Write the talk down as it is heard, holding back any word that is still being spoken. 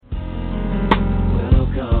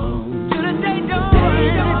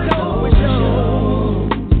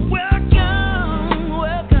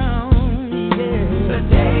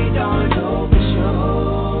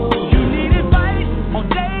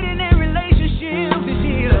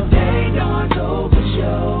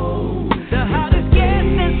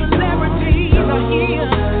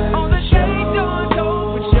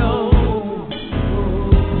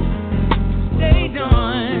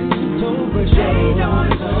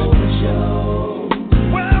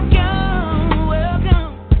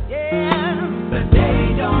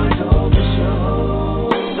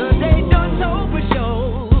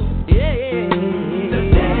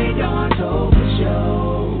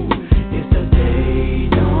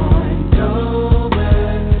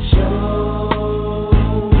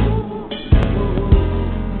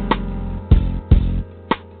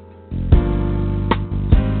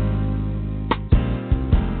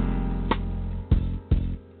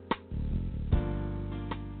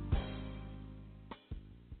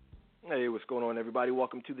Hey, what's going on, everybody?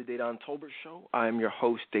 Welcome to the Dedan Tolbert Show. I am your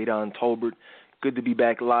host, Dedan Tolbert. Good to be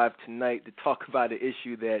back live tonight to talk about an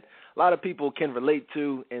issue that a lot of people can relate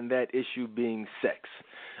to, and that issue being sex.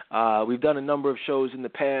 We've done a number of shows in the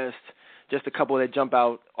past, just a couple that jump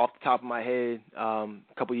out off the top of my head. A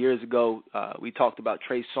couple years ago, we talked about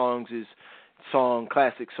Trey Songz'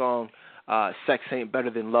 classic song, Sex Ain't Better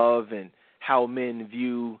Than Love, and how men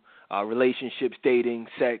view relationships, dating,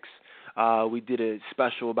 sex. We did a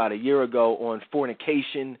special about a year ago on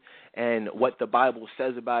fornication and what the Bible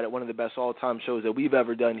says about it. One of the best all-time shows that we've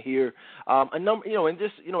ever done here. And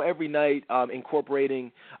just every night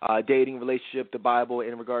incorporating dating, relationship, the Bible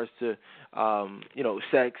in regards to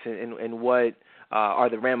sex and what are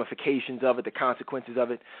the ramifications of it, the consequences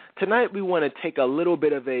of it. Tonight we want to take a little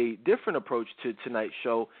bit of a different approach to tonight's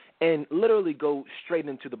show and literally go straight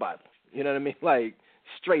into the Bible. You know what I mean? Like,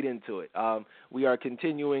 straight into it. We are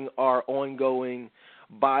continuing our ongoing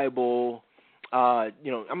Bible, I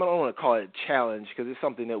don't want to call it a challenge because it's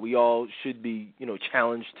something that we all should be,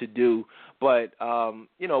 challenged to do. But,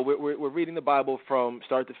 we're reading the Bible from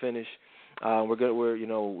start to finish.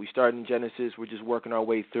 We start in Genesis. We're just working our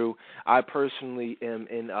way through. I personally am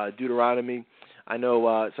in Deuteronomy. I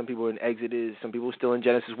know some people are in Exodus, some people are still in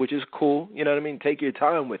Genesis, which is cool. You know what I mean? Take your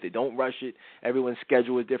time with it. Don't rush it. Everyone's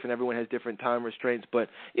schedule is different. Everyone has different time restraints. But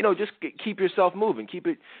just keep yourself moving. Keep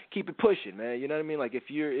it pushing, man. You know what I mean? Like if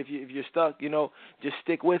you're stuck, just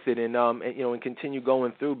stick with it and continue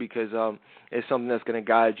going through because it's something that's going to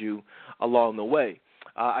guide you along the way.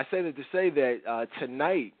 I say that to say that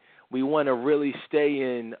tonight we want to really stay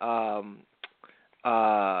in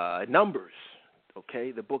Numbers.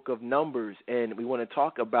 Okay, the book of Numbers, and we want to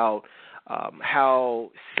talk about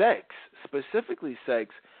how sex, specifically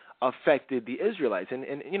sex, affected the Israelites.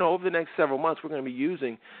 And over the next several months, we're going to be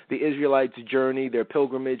using the Israelites' journey, their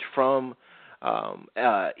pilgrimage from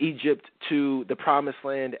Egypt to the Promised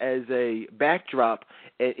Land as a backdrop,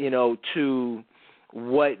 to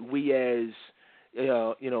what we as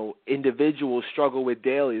individuals struggle with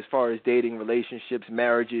daily as far as dating, relationships,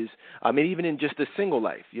 marriages, and even in just a single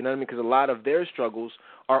life, you know what I mean? Because a lot of their struggles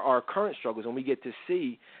are our current struggles, and we get to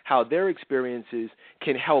see how their experiences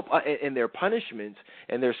can help, and their punishments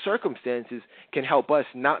and their circumstances can help us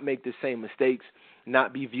not make the same mistakes,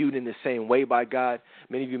 not be viewed in the same way by God.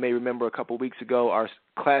 Many of you may remember a couple weeks ago our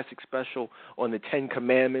classic special on the 10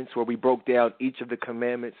 Commandments where we broke down each of the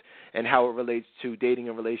commandments and how it relates to dating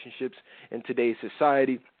and relationships in today's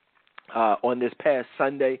society. On this past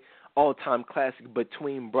Sunday, all-time classic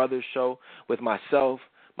Between Brothers show with myself,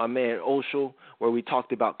 my man Oshel, where we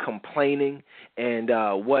talked about complaining and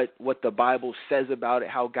what the Bible says about it,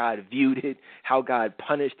 how God viewed it, how God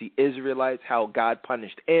punished the Israelites, how God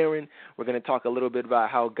punished Aaron. We're going to talk a little bit about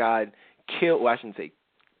how God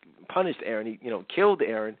punished Aaron. He, killed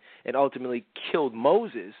Aaron and ultimately killed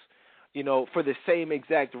Moses, for the same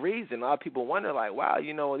exact reason. A lot of people wonder, like, wow,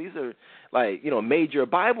 these are like, major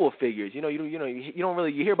Bible figures. You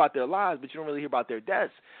hear about their lives, but you don't really hear about their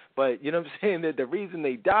deaths. But you know what I'm saying? That the reason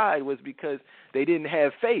they died was because they didn't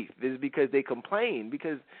have faith. It's because they complained.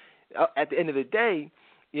 Because at the end of the day,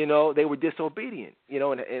 they were disobedient.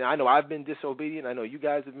 And I know I've been disobedient. I know you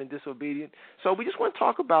guys have been disobedient. So we just want to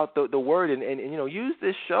talk about the word and use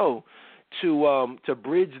this show to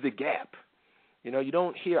bridge the gap. You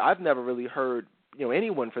don't hear. I've never really heard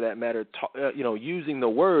anyone for that matter using the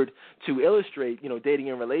word to illustrate dating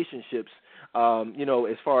and relationships.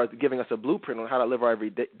 As far as giving us a blueprint on how to live our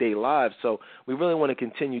everyday lives. So we really want to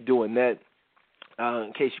continue doing that.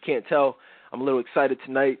 In case you can't tell, I'm a little excited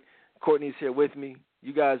tonight. Courtney's here with me.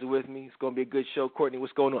 You guys are with me. It's going to be a good show. Courtney,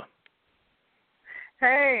 what's going on?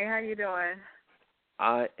 Hey, how you doing?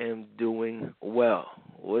 I am doing well.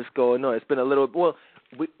 What's going on? It's been a little. Well,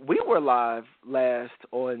 we were live last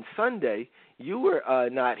on Sunday. You were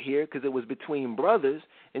not here because it was Between Brothers,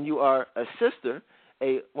 and you are a sister.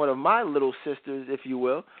 One of my little sisters, if you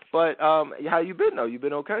will. But how you been, though? You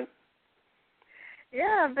been okay?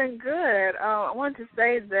 Yeah, I've been good. I wanted to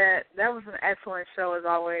say that was an excellent show, as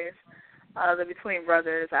always, the Between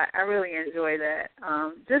Brothers. I really enjoy that.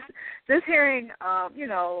 Just hearing,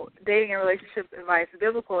 dating and relationship advice,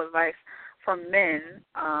 biblical advice from men,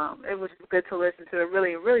 it was good to listen to. It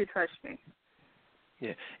really, really touched me.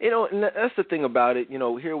 Yeah, and that's the thing about it.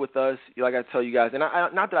 Here with us, like I tell you guys, and I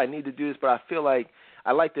not that I need to do this, but I feel like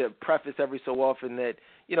I like to preface every so often that,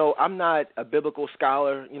 I'm not a biblical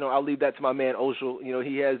scholar. I'll leave that to my man Oshel.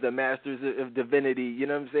 He has the Masters of Divinity. You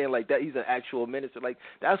know what I'm saying? Like that, he's an actual minister. Like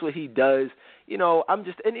that's what he does. I'm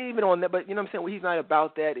just, and even on that, but you know what I'm saying? Well, he's not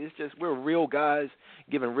about that. It's just we're real guys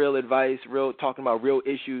giving real advice, talking about real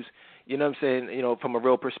issues, you know what I'm saying, from a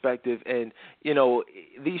real perspective. And,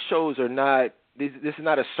 these shows are not, this is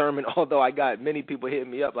not a sermon, although I got many people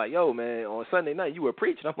hitting me up like, yo, man, on Sunday night you were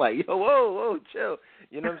preaching. I'm like, yo, whoa, chill.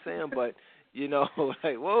 You know what I'm saying? But,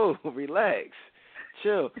 like, whoa, relax,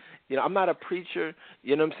 chill. I'm not a preacher,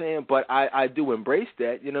 you know what I'm saying, but I do embrace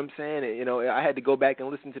that, you know what I'm saying. And, I had to go back and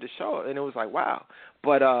listen to the show, and it was like, wow.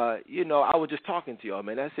 But, I was just talking to y'all,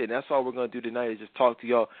 man. That's it. And that's all we're going to do tonight is just talk to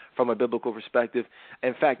y'all from a biblical perspective.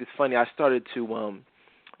 In fact, it's funny, I started to,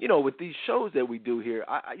 with these shows that we do here,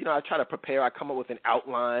 I try to prepare. I come up with an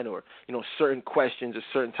outline or, certain questions or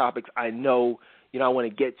certain topics I know, I want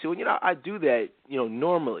to get to. And, I do that,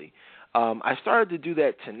 normally. I started to do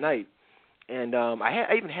that tonight. And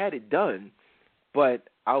I even had it done, but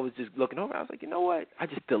I was just looking over. I was like, you know what? I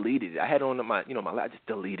just deleted it. I had it on my, I just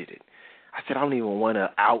deleted it. I said, I don't even want to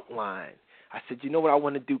outline. I said, you know what I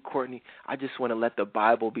want to do, Courtney? I just want to let the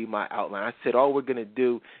Bible be my outline. I said, all we're going to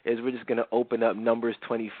do is we're just going to open up Numbers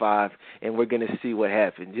 25, and we're going to see what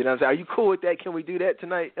happens. You know what I'm saying? Are you cool with that? Can we do that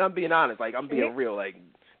tonight? I'm being honest. Like, I'm being real. Like,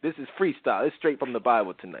 this is freestyle. It's straight from the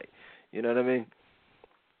Bible tonight. You know what I mean?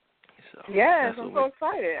 So, yes, I'm so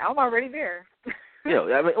excited. I'm already there. No,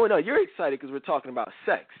 you're excited because we're talking about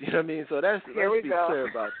sex. You know what I mean? So let's be clear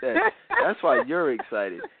about that. That's why you're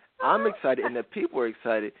excited. I'm excited, and the people are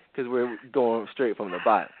excited because we're going straight from the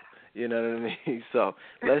Bible. You know what I mean? So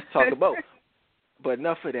let's talk about. But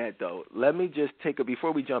enough of that, though. Let me just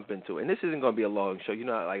before we jump into it, and this isn't going to be a long show.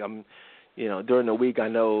 I'm. During the week, I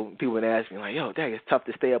know people would ask me, like, yo, dang, it's tough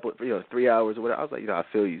to stay up, 3 hours or whatever. I was like, I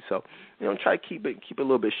feel you. So, try to keep it a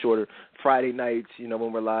little bit shorter. Friday nights,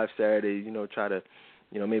 when we're live Saturday, try to,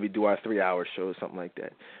 maybe do our 3-hour show or something like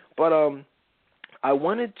that. But I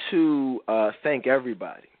wanted to thank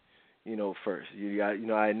everybody, first.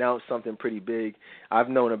 I announced something pretty big. I've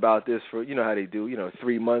known about this for, how they do,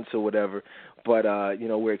 3 months or whatever. But,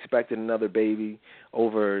 we're expecting another baby we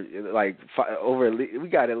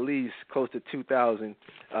got at least close to 2,000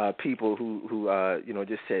 people who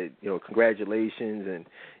just said, congratulations and,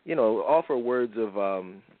 offer words of,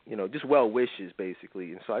 just well wishes,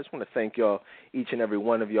 basically. And so I just want to thank y'all, each and every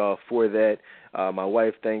one of y'all for that. My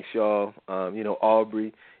wife thanks y'all.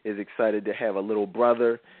 Aubrey is excited to have a little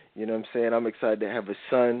brother. You know what I'm saying? I'm excited to have a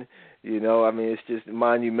son. It's just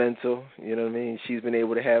monumental. You know what I mean? She's been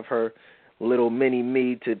able to have her little mini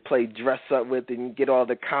me to play dress up with and get all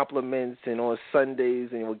the compliments and on Sundays.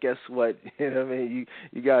 And, well, guess what? You know what I mean?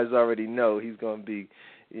 You guys already know he's going to be,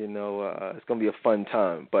 it's going to be a fun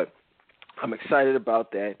time. But I'm excited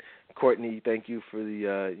about that. Courtney, thank you for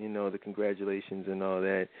the, the congratulations and all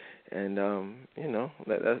that. And,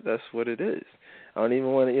 that's what it is. I don't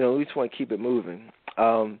even want to, we just want to keep it moving.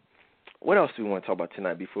 What else do we want to talk about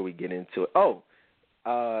tonight before we get into it? Oh,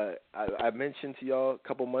 I mentioned to y'all a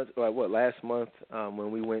couple months, last month when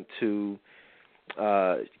we went to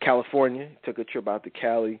California, took a trip out to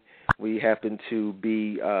Cali. We happened to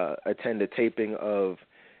attend a taping of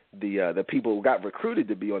the people who got recruited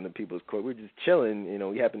to be on the People's Court. We were just chilling,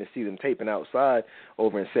 we happened to see them taping outside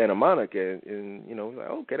over in Santa Monica, and like,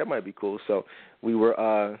 okay, that might be cool. So we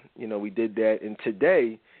were, we did that, and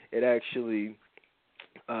today it actually,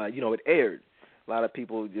 it aired. A lot of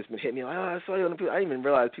people just been hitting me like, I saw you on the People. I didn't even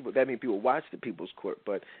realize that many people watch the People's Court,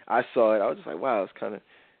 but I saw it. I was just like, wow, it's kind of,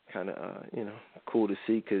 cool to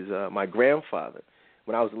see because my grandfather,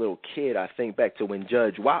 when I was a little kid, I think back to when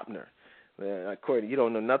Judge Wapner. Courtney, you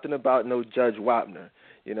don't know nothing about no Judge Wapner,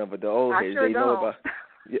 but the old heads, sure they don't. know about.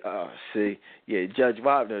 Judge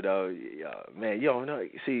Wapner though, man, you don't know.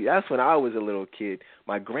 See, that's when I was a little kid.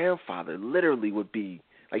 My grandfather literally would be.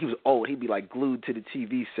 Like, he was old. He'd be, like, glued to the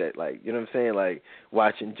TV set, like, you know what I'm saying? Like,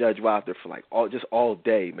 watching Judge Wapner for, like, all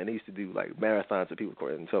day, man. They used to do, like, marathons of People's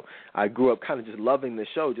Court. And so I grew up kind of just loving the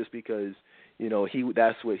show just because,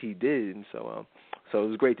 that's what he did. And so so it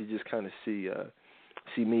was great to just kind of see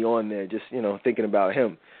me on there, just, thinking about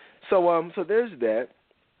him. So there's that.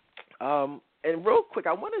 And real quick,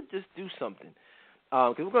 I want to just do something.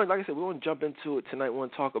 Because we're going, like I said, we're going to jump into it tonight. We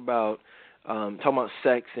want to talk about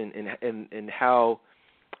sex and how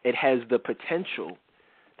it has the potential,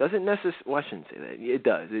 doesn't necessarily, well, I shouldn't say that. It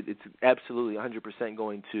does. It's absolutely 100%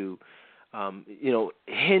 going to,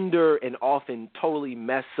 hinder and often totally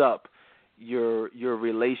mess up your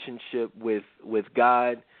relationship with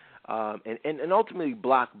God and ultimately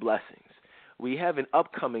block blessings. We have an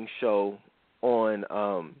upcoming show on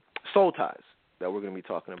Soul Ties that we're going to be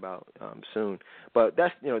talking about soon. But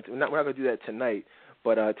that's, we're not going to do that tonight.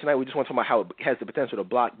 But tonight we just want to talk about how it has the potential to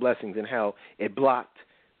block blessings and how it blocked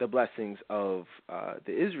the blessings of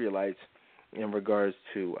the Israelites in regards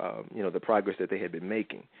to, the progress that they had been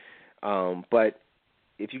making. But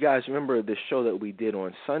if you guys remember the show that we did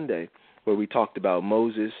on Sunday, where we talked about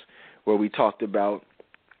Moses, where we talked about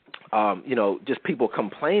just people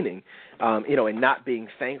complaining, and not being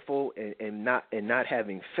thankful and not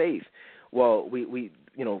having faith. Well, we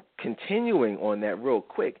continuing on that real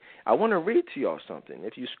quick, I want to read to y'all something.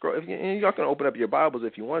 If you scroll, and y'all can open up your Bibles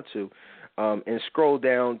if you want to, and scroll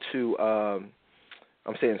down to.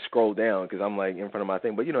 I'm saying scroll down because I'm like in front of my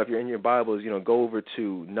thing, but if you're in your Bibles, go over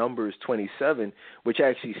to Numbers 27, which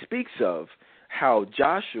actually speaks of how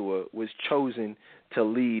Joshua was chosen to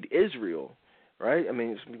lead Israel. Right? I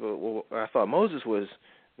mean, I thought Moses was,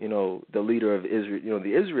 the leader of Israel,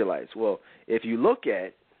 the Israelites. Well, if you look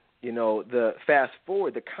at, the fast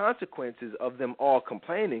forward, the consequences of them all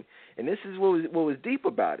complaining, and this is what was deep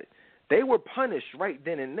about it. They were punished right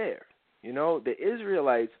then and there. The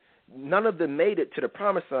Israelites, none of them made it to the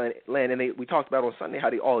promised land, and we talked about on Sunday how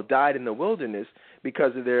they all died in the wilderness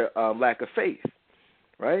because of their lack of faith.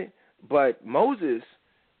 Right? But Moses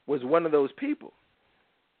was one of those people.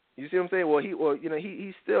 You see what I'm saying? Well,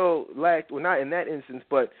 he still lacked, well, not in that instance,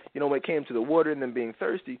 but, when it came to the water and them being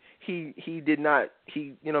thirsty, he did not,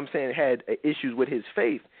 had issues with his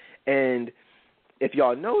faith. And if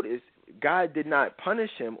y'all notice, God did not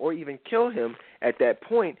punish him or even kill him at that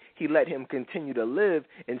point. He let him continue to live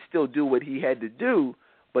and still do what he had to do.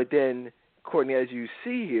 But then, Courtney, as you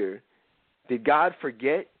see here, did God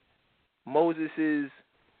forget Moses'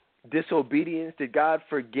 disobedience? Did God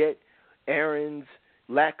forget Aaron's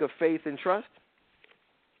lack of faith and trust?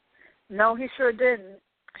 No, he sure didn't.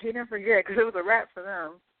 He didn't forget because it was a wrap for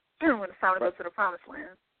them when it's time to go to the promised land.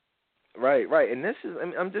 Right. And this is,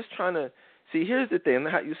 I'm just trying to see, here's the thing.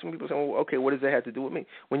 Some people say, well, okay, what does that have to do with me?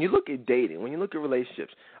 When you look at dating, when you look at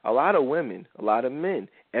relationships, a lot of women, a lot of men,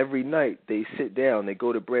 every night they sit down, they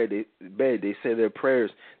go to bed, they say their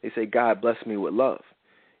prayers, they say, God bless me with love.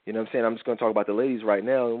 You know what I'm saying? I'm just going to talk about the ladies right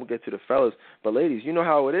now, and we'll get to the fellas. But ladies, you know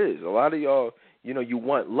how it is. A lot of y'all, you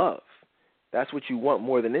want love. That's what you want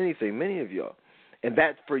more than anything, many of y'all. And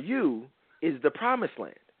that, for you, is the promised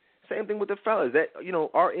land. Same thing with the fellas. That,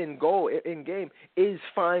 our end game is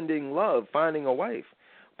finding love, finding a wife.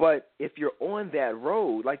 But if you're on that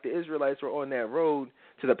road, like the Israelites were on that road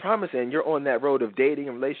to the promised land, you're on that road of dating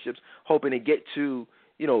and relationships, hoping to get to,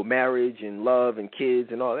 marriage and love and kids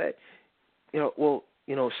and all that.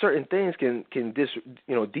 Certain things can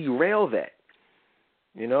derail that.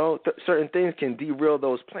 Certain things can derail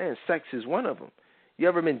those plans. Sex is one of them. You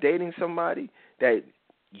ever been dating somebody that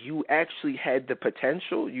you actually had the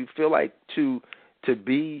potential, you feel like, to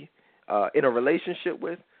be in a relationship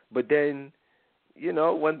with, but then,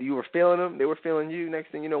 when you were feeling them, they were feeling you.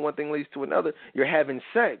 Next thing you know, one thing leads to another. You're having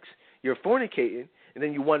sex, you're fornicating, and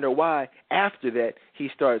then you wonder why after that he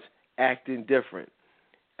starts acting different,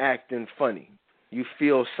 acting funny. You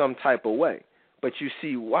feel some type of way. But you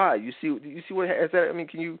see why. You see what is that? I mean,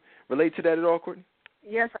 can you relate to that at all, Courtney?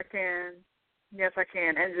 Yes, I can.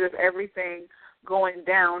 And just everything going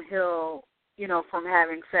downhill, from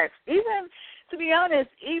having sex. Even, to be honest,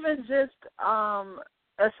 even just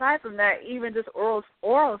aside from that, even just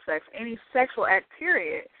oral sex, any sexual act,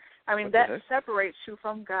 period. I mean, that separates you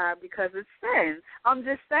from God because it's sin. I'm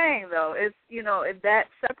just saying, though, it's, that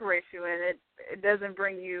separates you, and it doesn't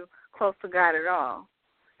bring you close to God at all.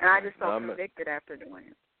 And I just felt convicted after doing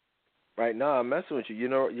it. Right now, I'm messing with you.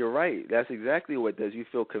 You're right. That's exactly what it does. You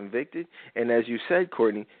feel convicted. And as you said,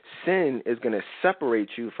 Courtney, sin is going to separate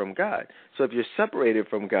you from God. So if you're separated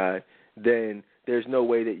from God, then there's no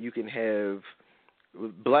way that you can have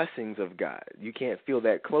blessings of God. You can't feel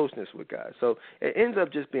that closeness with God. So it ends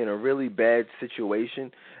up just being a really bad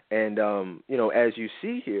situation. And, as you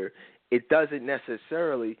see here, it doesn't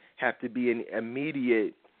necessarily have to be an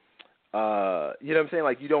immediate, you know what I'm saying?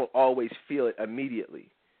 Like, you don't always feel it immediately.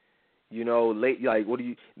 Late, like,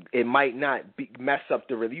 it might not mess up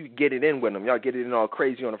you get it in with them. Y'all get it in all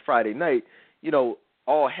crazy on a Friday night.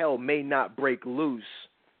 All hell may not break loose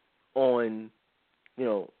on,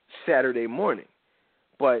 Saturday morning.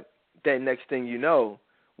 But then next thing you know,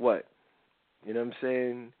 what? You know what I'm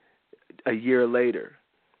saying? A year later,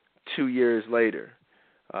 2 years later,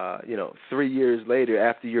 3 years later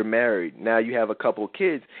after you're married, now you have a couple of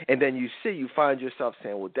kids, and then you find yourself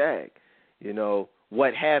saying, well, dag,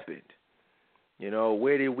 what happened?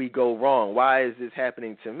 Where did we go wrong? Why is this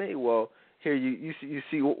happening to me? Well, here you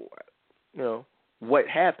see, what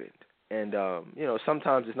happened. And,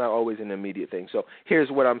 sometimes it's not always an immediate thing. So here's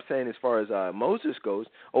what I'm saying as far as Moses goes.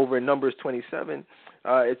 Over in Numbers 27,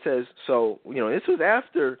 it says, so, this was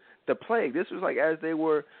after the plague. This was like as they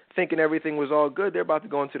were thinking everything was all good. They're about to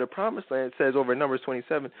go into the promised land. It says over in Numbers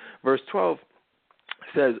 27, verse 12,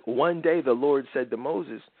 it says, one day the Lord said to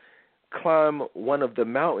Moses, climb one of the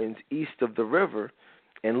mountains east of the river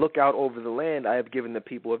and look out over the land I have given the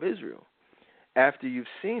people of Israel. After you've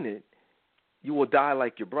seen it, you will die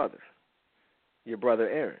like your brother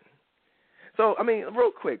Aaron. So, I mean,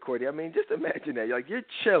 real quick, Courtney, I mean, just imagine that. Like, you're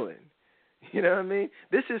chilling. You know what I mean?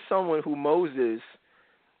 This is someone who Moses,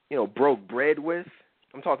 broke bread with.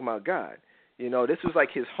 I'm talking about God. This was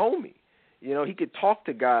like his homie. He could talk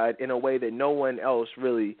to God in a way that no one else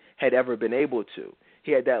really had ever been able to.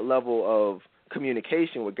 He had that level of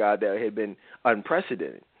communication with God that had been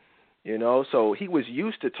unprecedented. So he was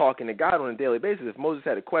used to talking to God on a daily basis. If Moses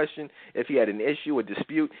had a question, if he had an issue, a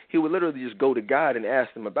dispute, he would literally just go to God and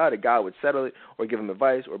ask him about it. God would settle it or give him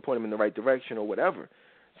advice or point him in the right direction or whatever.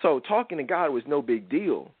 So talking to God was no big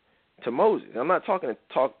deal to Moses. I'm not talking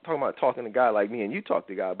about talking to God like me and you talk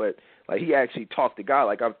to God, but like he actually talked to God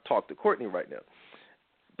like I've talked to Courtney right now.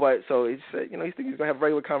 But so he said, he thinks he's gonna have a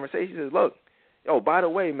regular conversation. He says, look, by the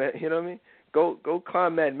way, man, you know what I mean? Go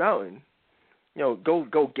climb that mountain.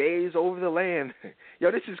 Go gaze over the land.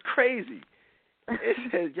 This is crazy. It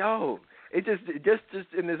says, it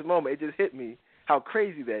just in this moment, it just hit me how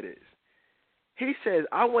crazy that is. He says,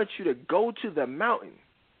 I want you to go to the mountain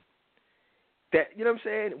that, you know what I'm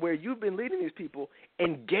saying, where you've been leading these people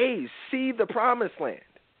and gaze, see the promised land,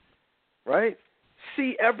 right?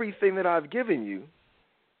 See everything that I've given you,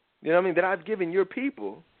 that I've given your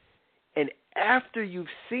people. And after you've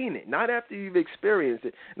seen it, not after you've experienced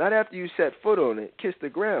it, not after you set foot on it, kiss the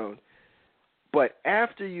ground, but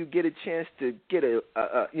after you get a chance to get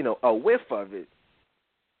a whiff of it,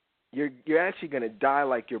 you're actually going to die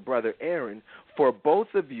like your brother Aaron, for both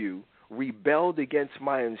of you rebelled against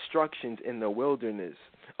my instructions in the wilderness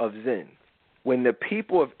of Zin. When the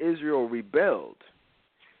people of Israel rebelled,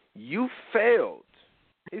 you failed.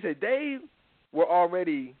 He said they were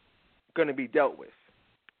already going to be dealt with.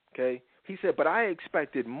 Okay? He said, but I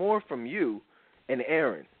expected more from you and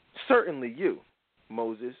Aaron. Certainly you,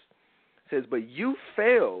 Moses. Says, but you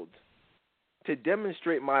failed to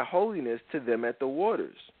demonstrate my holiness to them at the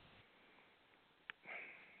waters.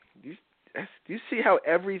 Do you see how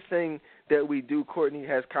everything that we do, Courtney,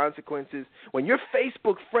 has consequences? When your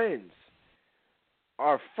Facebook friends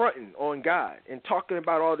are fronting on God and talking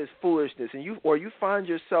about all this foolishness, and you find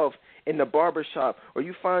yourself in the barbershop, or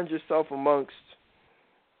you find yourself amongst,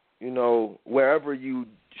 wherever you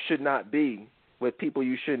should not be with people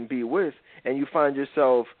you shouldn't be with, and you find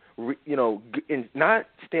yourself, in not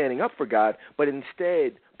standing up for God, but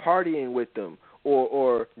instead partying with them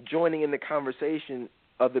or joining in the conversation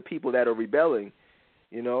of the people that are rebelling,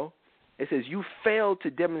 it says you failed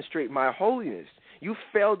to demonstrate my holiness. You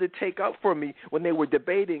failed to take up for me when they were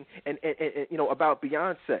debating and about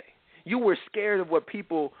Beyonce. You were scared of what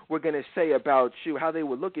people were going to say about you, how they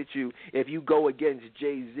would look at you if you go against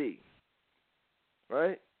Jay-Z,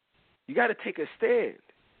 right? You got to take a stand.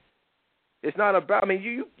 It's not about,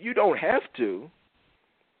 you don't have to,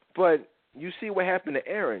 but you see what happened to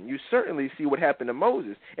Aaron. You certainly see what happened to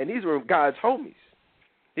Moses, and these were God's homies.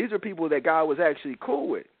 These are people that God was actually cool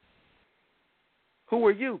with. Who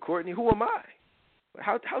are you, Courtney? Who am I?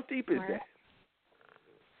 How deep is that?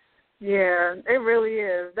 Yeah, it really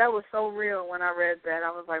is. That was so real when I read that. I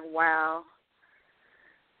was like, wow.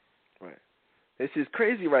 Right. This is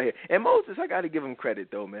crazy right here. And Moses, I got to give him credit,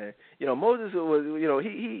 though, man. Moses was,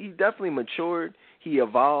 he definitely matured. He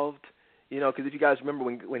evolved, because if you guys remember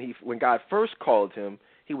when God first called him,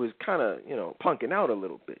 he was kind of, punking out a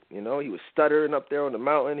little bit. He was stuttering up there on the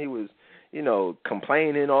mountain. He was,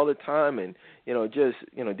 complaining all the time, and just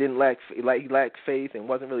didn't he lacked faith and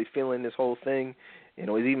wasn't really feeling this whole thing. He's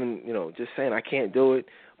even just saying I can't do it.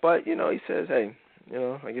 But he says, hey,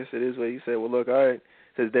 I guess it is what he said. Well, look, all right.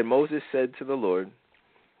 It says then Moses said to the Lord,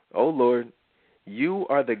 "O Lord, you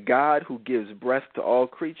are the God who gives breath to all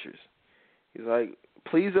creatures." He's like,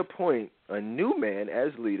 please appoint a new man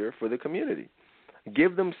as leader for the community.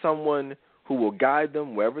 Give them someone who will guide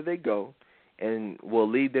them wherever they go and will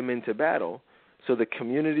lead them into battle, so the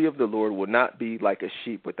community of the Lord will not be like a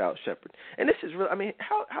sheep without shepherd. And this is really,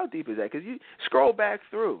 how deep is that? Because you scroll back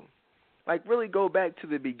through, like really go back to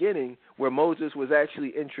the beginning where Moses was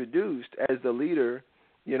actually introduced as the leader,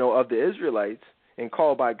 of the Israelites and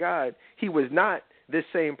called by God. He was not this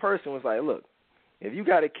same person. Was like, look, if you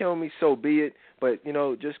got to kill me, so be it. But,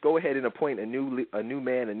 just go ahead and appoint a new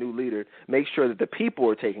man, a new leader. Make sure that the people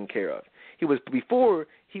are taken care of. Before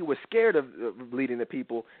he was scared of leading the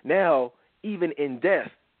people. Now, even in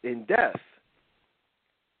death,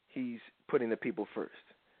 he's putting the people first.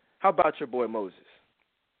 How about your boy Moses?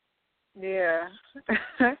 Yeah.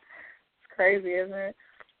 It's crazy, isn't it?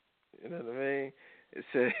 You know what I mean?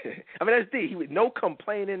 That's deep. No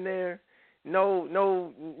complaining there. no,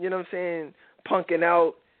 you know what I'm saying, punking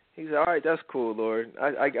out. He said, all right, that's cool, Lord.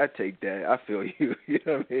 I take that. I feel you. You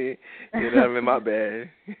know what I mean? You know what I mean? My bad.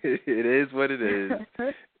 It is what it is.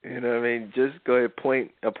 You know what I mean? Just go ahead,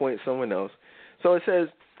 appoint someone else. So it says,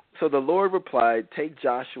 so the Lord replied, take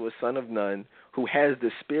Joshua, son of Nun, who has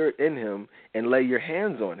the Spirit in him, and lay your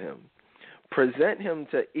hands on him. Present him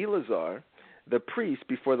to Eleazar, the priest,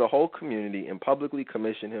 before the whole community, and publicly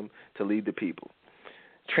commission him to lead the people.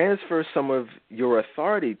 Transfer some of your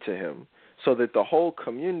authority to him, so that the whole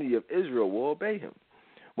community of Israel will obey him.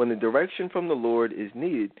 When the direction from the Lord is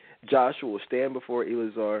needed, Joshua will stand before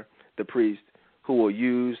Eleazar, the priest, who will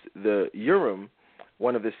use the Urim,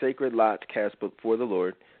 one of the sacred lots cast before the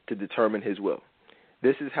Lord, to determine his will.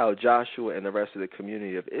 This is how Joshua and the rest of the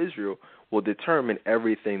community of Israel will determine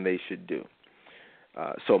everything they should do.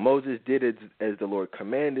 So Moses did as the Lord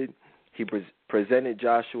commanded. He presented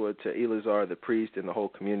Joshua to Eleazar, the priest, and the whole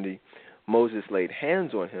community. Moses laid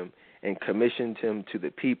hands on him and commissioned him to the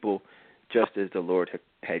people, just as the Lord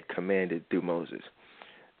had commanded through Moses.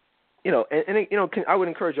 You know, I would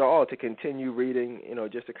encourage you all to continue reading, you know,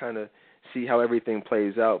 just to kind of see how everything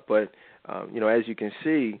plays out. But, you know, as you can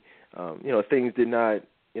see, you know, things did not,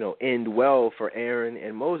 you know, end well for Aaron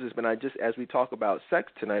and Moses. But as we talk about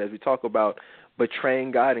sex tonight, as we talk about betraying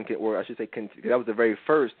God, or I should say, that was the very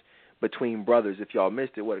first between brothers. If y'all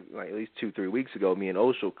missed it, like at least 2-3 weeks ago, me and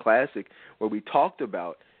Oshel Classic, where we talked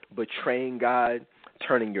about betraying God,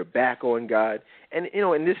 turning your back on God. And, you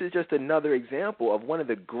know, and this is just another example of one of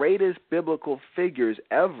the greatest biblical figures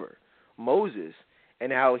ever, Moses,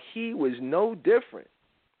 and how he was no different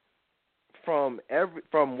from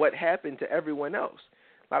what happened to everyone else.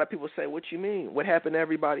 A lot of people say, what you mean? What happened to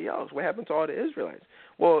everybody else? What happened to all the Israelites?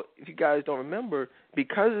 Well, if you guys don't remember,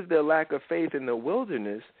 because of their lack of faith in the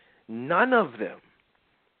wilderness, none of them,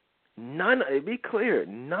 be clear,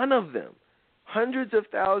 none of them, hundreds of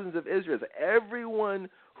thousands of Israelites, everyone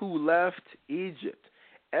who left Egypt,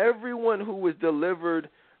 everyone who was delivered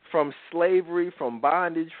from slavery, from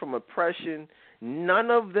bondage, from oppression, none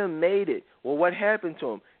of them made it. Well, what happened to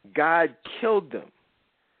them? God killed them.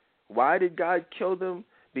 Why did God kill them?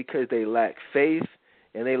 Because they lacked faith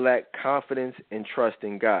and they lacked confidence and trust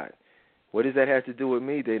in God. What does that have to do with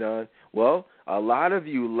me, Dedan? Well, a lot of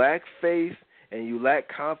you lack faith and you lack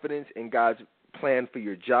confidence in God's plan for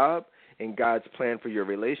your job, and God's plan for your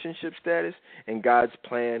relationship status, and God's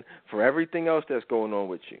plan for everything else that's going on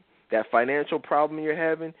with you. That financial problem you're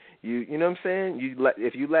having, you know what I'm saying?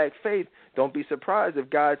 If you lack faith, don't be surprised if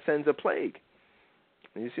God sends a plague.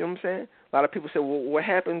 You see what I'm saying? A lot of people say, well, what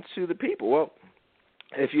happened to the people? Well,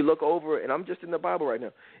 if you look over, and I'm just in the Bible right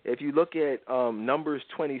now, if you look at Numbers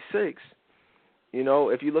 26, you know,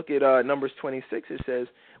 if you look at Numbers 26, it says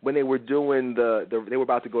when they were doing they were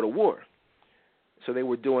about to go to war. So they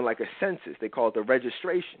were doing like a census. They call it the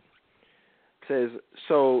registration. It says,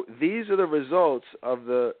 so these are the results of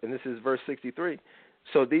and this is verse 63,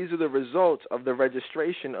 so these are the results of the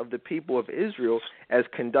registration of the people of Israel as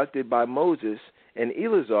conducted by Moses and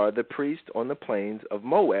Eleazar, the priest, on the plains of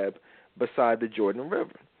Moab beside the Jordan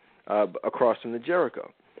River, across from the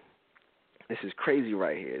Jericho. This is crazy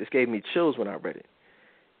right here. This gave me chills when I read it.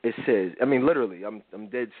 It says, I mean, literally, I'm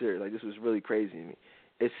dead serious. Like, this was really crazy to me.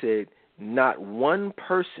 It said, not one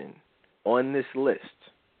person on this list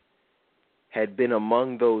had been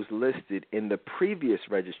among those listed in the previous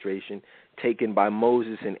registration taken by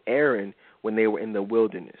Moses and Aaron when they were in the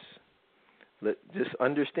wilderness. Just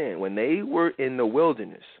understand, when they were in the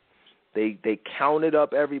wilderness, they counted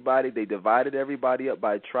up everybody, they divided everybody up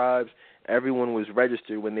by tribes. Everyone was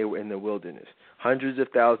registered when they were in the wilderness. Hundreds of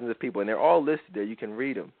thousands of people, and they're all listed there. You can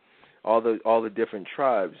read them. All the different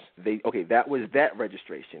tribes. That was that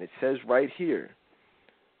registration. It says right here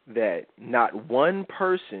that not one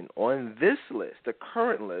person on this list, the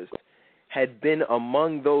current list, had been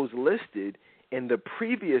among those listed in the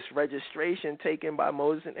previous registration taken by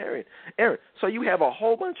Moses and Aaron. So you have a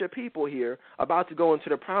whole bunch of people here about to go into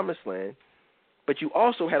the promised land, but you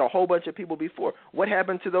also had a whole bunch of people before. What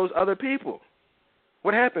happened to those other people?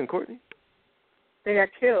 What happened, Courtney? They got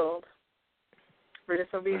killed for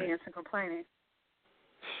disobedience and complaining.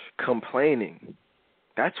 Complaining.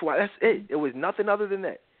 That's it. It was nothing other than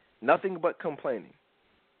that. Nothing but complaining.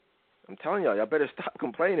 I'm telling y'all better stop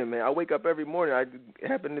complaining, man. I wake up every morning, I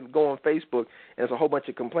happen to go on Facebook, and there's a whole bunch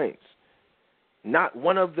of complaints. Not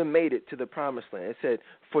one of them made it to the promised land. It said,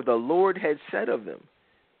 for the Lord had said of them,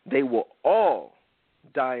 they will all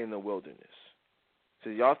die in the wilderness. So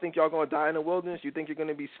y'all think y'all going to die in the wilderness? You think you're going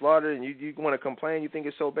to be slaughtered and you want to complain? You think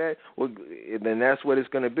it's so bad? Well, then that's what it's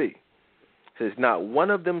going to be. It says, not one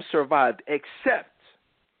of them survived except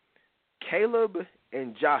Caleb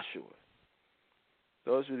and Joshua.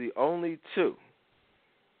 Those were the only two.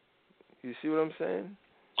 You see what I'm saying?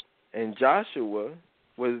 And Joshua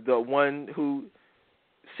was the one who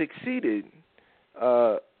succeeded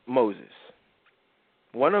Moses.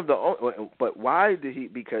 One of the, but why did he?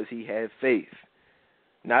 Because he had faith.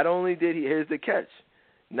 Not only did he, here's the catch,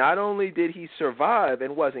 not only did he survive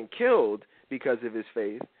and wasn't killed because of his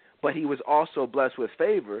faith, but he was also blessed with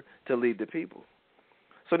favor to lead the people.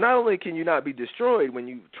 So not only can you not be destroyed when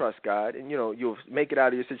you trust God and, you'll make it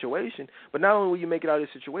out of your situation, but not only will you make it out of your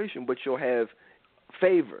situation, but you'll have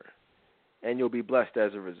favor and you'll be blessed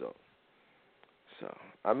as a result. So,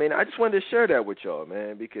 I just wanted to share that with y'all,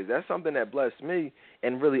 man, because that's something that blessed me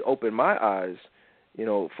and really opened my eyes,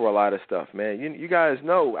 for a lot of stuff, man. You guys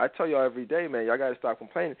know, I tell y'all every day, man, y'all got to stop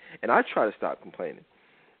complaining, and I try to stop complaining,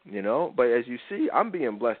 But as you see, I'm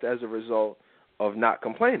being blessed as a result of not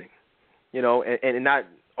complaining, and not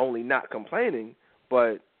only not complaining,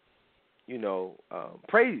 but,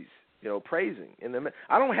 praise, praising.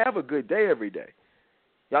 I don't have a good day every day.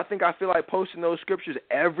 Y'all think I feel like posting those scriptures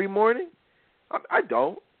every morning? I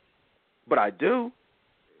don't, but I do.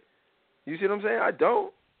 You see what I'm saying? I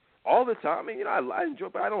don't all the time. I enjoy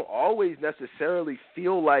it, but I don't always necessarily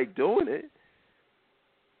feel like doing it.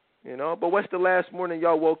 But what's the last morning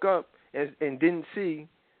y'all woke up and didn't see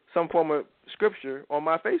some form of scripture on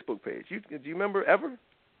my Facebook page? Do you remember ever?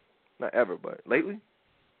 Not ever, but lately?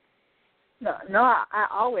 No, I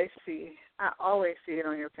always see it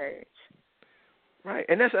on your page. Right,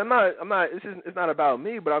 and that's it's not about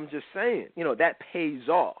me, but I'm just saying, that pays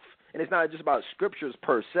off, and it's not just about scriptures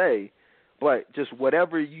per se, but just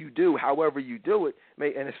whatever you do, however you do it.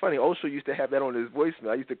 And it's funny, Osho used to have that on his voicemail.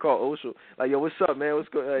 I used to call Osho, like, yo, what's up, man? Let's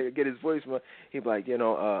go get his voicemail. He'd be like,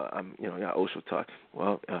 Osho talk.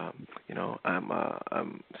 Well,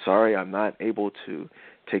 I'm sorry, I'm not able to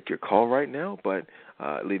take your call right now, but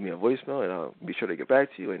leave me a voicemail, and I'll be sure to get back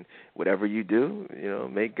to you. And whatever you do,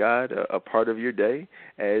 make God a part of your day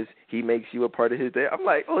as He makes you a part of His day. I'm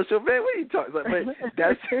like, Osho, man, what are you talking about? Like,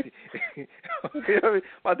 that's I'm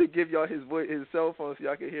about to give y'all his cell phone so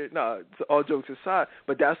y'all can hear it. No, all jokes aside,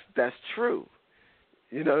 but that's true.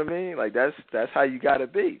 You know what I mean? Like that's how you gotta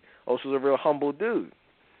be. Osho's a real humble dude.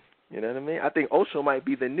 You know what I mean? I think Osho might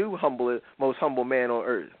be the new most humble man on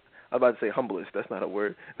earth. I was about to say humblest. That's not a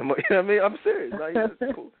word. You know what I mean? I'm serious. Like,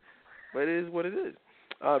 that's cool. But it is what it is.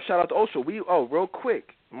 Shout out to Osho. Real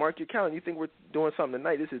quick, mark your calendar. You think we're doing something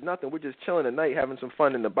tonight? This is nothing. We're just chilling tonight, having some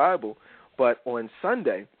fun in the Bible. But on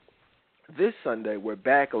Sunday, this Sunday, we're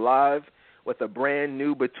back live with a brand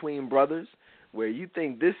new Between Brothers, where you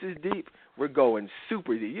think this is deep, we're going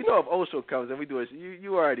super deep. If Osho comes and we do it,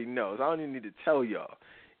 you already know. So I don't even need to tell y'all.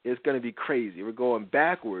 It's going to be crazy. We're going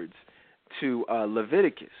backwards to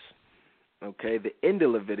Leviticus. Okay, the end of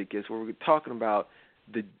Leviticus, where we're talking about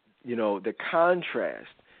the contrast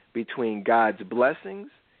between God's blessings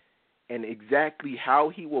and exactly how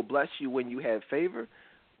He will bless you when you have favor,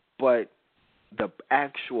 but the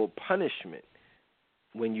actual punishment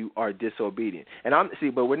when you are disobedient. And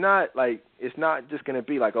but we're not like, it's not just going to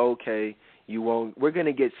be like, okay, you won't. We're going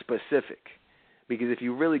to get specific, because if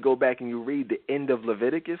you really go back and you read the end of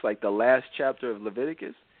Leviticus, like the last chapter of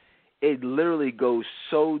Leviticus, it literally goes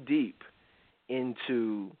so deep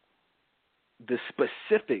into the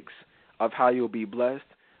specifics of how you'll be blessed,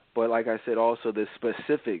 but like I said, also the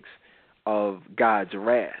specifics of God's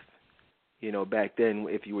wrath, back then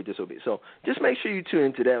if you were disobedient. So just make sure you tune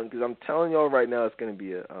into that, because I'm telling y'all right now, it's going to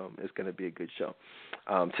be a good show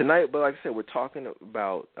tonight. But like I said, we're talking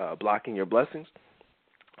about blocking your blessings,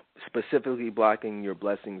 specifically blocking your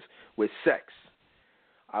blessings with sex.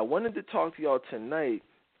 I wanted to talk to y'all tonight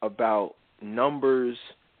about Numbers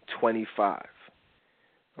 25.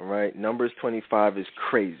 All right, Numbers 25 is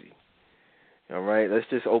crazy. All right, let's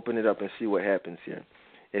just open it up and see what happens here.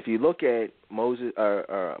 If you look at Moses,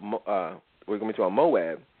 we're going to talk about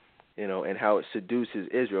Moab, and how it seduces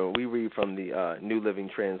Israel. We read from the New Living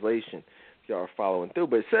Translation, if y'all are following through.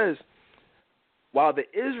 But it says, while the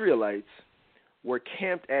Israelites were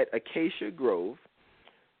camped at Acacia Grove,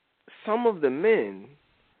 some of the men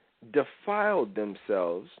defiled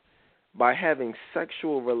themselves by having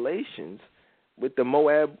sexual relations with the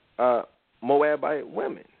Moabite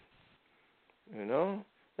women.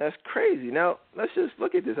 That's crazy. Now, let's just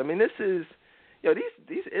look at this. This is,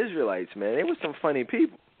 these Israelites, man, they were some funny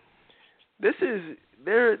people.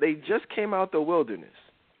 They just came out the wilderness.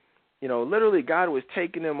 Literally God was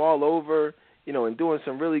taking them all over, and doing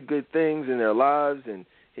some really good things in their lives, and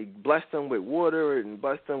He blessed them with water and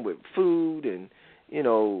blessed them with food, and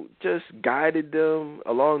just guided them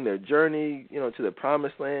along their journey, to the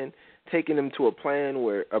promised land, taking them to a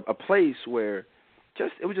place where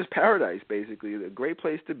it was just paradise, basically, a great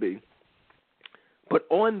place to be. But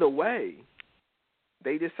on the way,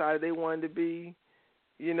 they decided they wanted to be,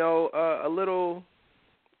 a little,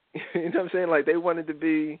 you know what I'm saying? Like they wanted to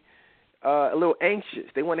be a little anxious.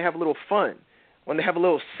 They wanted to have a little fun. Wanted to have a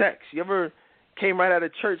little sex. You ever came right out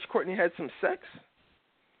of church, Courtney, had some sex?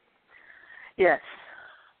 Yes.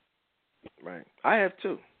 Right. I have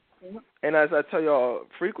too. Mm-hmm. And as I tell y'all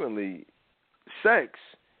frequently, sex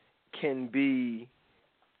can be,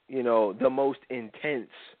 the most intense,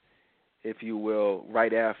 if you will,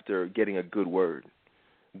 right after getting a good word,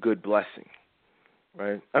 good blessing,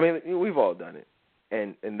 right? I mean, we've all done it.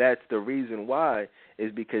 And that's the reason why,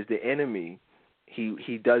 is because the enemy,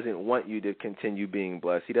 he doesn't want you to continue being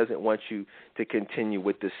blessed. He doesn't want you to continue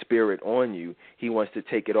with the spirit on you. He wants to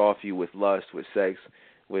take it off you with lust, with sex,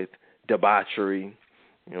 with debauchery,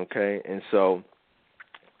 okay? And so,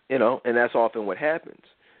 and that's often what happens.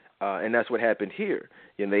 And that's what happened here.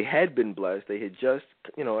 They had been blessed. They had just,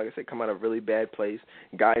 like I said, come out of a really bad place,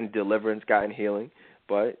 gotten deliverance, gotten healing.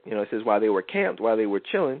 But, it says while they were camped, while they were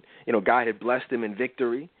chilling, God had blessed them in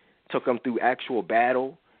victory, took them through actual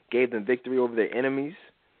battle, gave them victory over their enemies,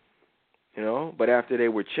 But after they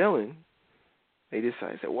were chilling, they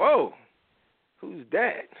decided, whoa, who's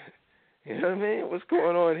that? You know what I mean? What's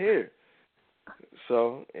going on here?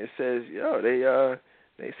 So it says,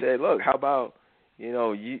 they said, look, how about,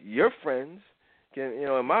 your friends can,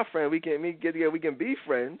 and my friend, we can get together, we can be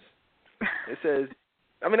friends. It says,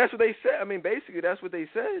 I mean, that's what they said. I mean, basically, that's what they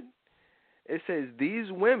said. It says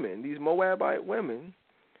these women, these Moabite women,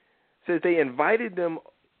 says they invited them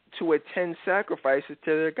to attend sacrifices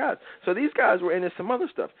to their gods. So these guys were into some other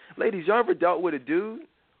stuff. Ladies, y'all ever dealt with a dude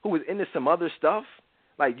who was into some other stuff?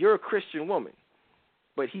 Like, you're a Christian woman,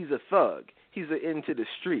 but he's a thug. He's into the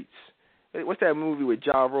streets. What's that movie with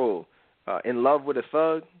Ja Rule, In Love with a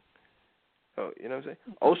Thug? Oh, you know what I'm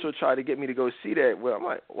saying? Osho tried to get me to go see that. Well, I'm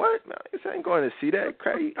like, what? Man, I ain't going to see that.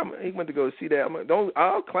 Crazy. He went to go see that. I'm like,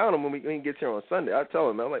 I'll clown him when he gets here on Sunday. I'll tell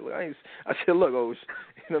him, man. I'm like, look, I said, look, Osho,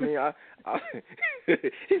 you know what I mean?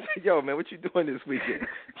 He said, yo, man, what you doing this weekend?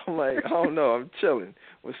 I'm like, I don't know. I'm chilling.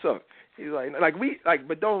 What's up? He's like,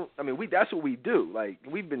 that's what we do. Like,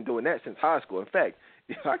 we've been doing that since high school. In fact,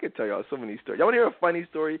 I can tell y'all so many stories. Y'all want to hear a funny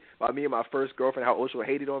story about me and my first girlfriend, how Osho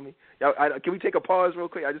hated on me? Can we take a pause real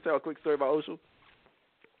quick? I just tell a quick story about Osho.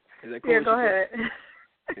 Is that cool? Yeah, go ahead.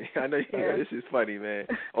 I know this is funny, man.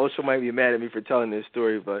 Osho might be mad at me for telling this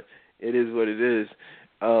story, but it is what it is.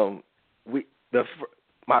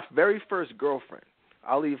 My very first girlfriend,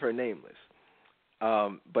 I'll leave her nameless.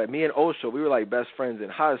 But me and Osho, we were like best friends in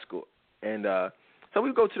high school, and so we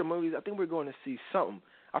would go to the movies. I think we were going to see something.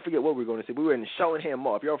 I forget what we were going to see. We were in the Shellingham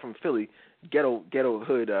Mall. If you're from Philly, ghetto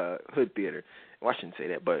hood theater. Well, I shouldn't say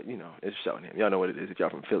that, but it's Shellingham. Y'all know what it is if y'all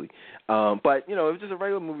from Philly. But it was just a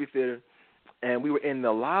regular movie theater, and we were in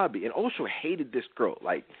the lobby. And Osho hated this girl.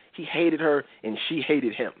 Like, he hated her, and she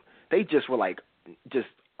hated him. They just were like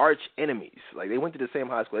arch enemies. Like, they went to the same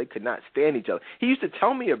high school. They could not stand each other. He used to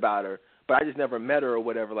tell me about her, but I just never met her or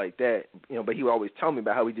whatever like that. But he would always tell me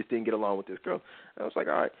about how he just didn't get along with this girl. And I was like,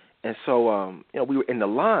 all right. And so, we were in the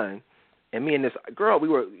line, and me and this girl, we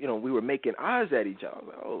were making eyes at each other. I was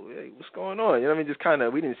like, oh, hey, what's going on? You know what I mean? Just kind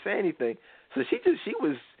of, we didn't say anything. So she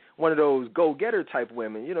was one of those go-getter type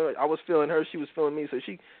women. I was feeling her, she was feeling me. So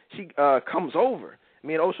she comes over.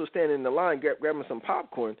 Me and Osho standing in the line, grabbing some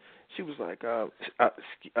popcorn. She was like,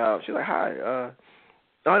 she's like, hi.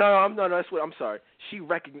 No, that's what, I'm sorry. She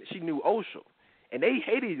knew Osho, and they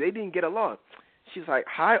didn't get along. She's like,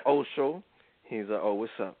 hi, Osho. He's like, oh,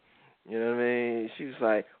 what's up? You know what I mean? She was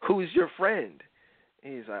like, who's your friend?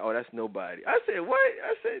 He's like, oh, that's nobody. I said, what?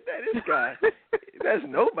 I said, this guy, that's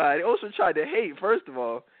nobody. Osho tried to hate, first of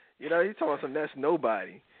all. He's talking about something, that's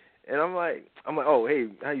nobody. And I'm like, oh, hey,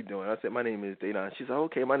 how you doing? I said, my name is Dana. She's like,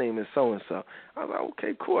 okay, my name is so-and-so. I was like,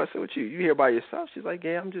 okay, cool. I said, what you here by yourself? She's like,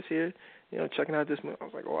 yeah, I'm just here, checking out this movie. I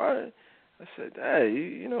was like, what? I said,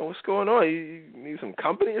 hey, what's going on? You need some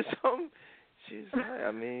company or something? She's like,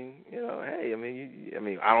 I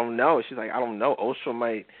don't know. She's like, I don't know. Osho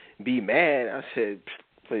might be mad. I said,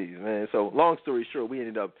 please, man. So long story short, we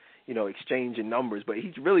ended up, exchanging numbers. But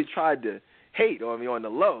he really tried to hate on me on the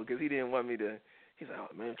low because he didn't want me to. He's like,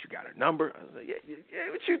 oh, man, you got a number? I was like,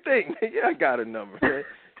 yeah, what you think? Yeah, I got a number, man.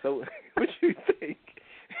 So what you think?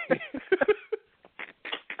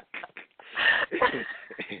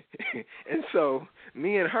 And so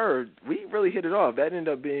me and her, we really hit it off. That ended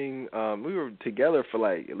up being, we were together for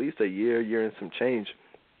like at least a year and some change.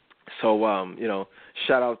 So,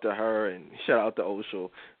 shout out to her and shout out to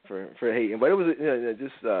Osho for hating. But it was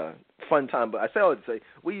just fun time. But I say all to say,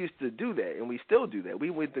 we used to do that, and we still do that.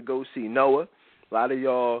 We went to go see Noah. A lot of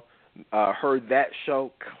y'all heard that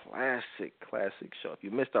show. Classic show. If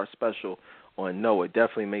you missed our special on Noah,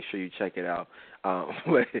 definitely make sure you check it out.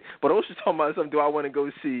 But Osh was talking about something. Do I want to go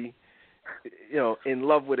see, In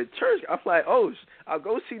Love with a Church? I'm like, Osh, I'll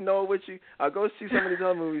go see Noah with you. I'll go see some of these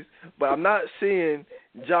other movies, but I'm not seeing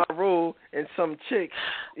Ja Rule and some chick,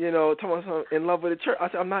 talking about some In Love with a Church. I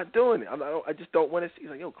said, I'm not doing it. I just don't want to see it. He's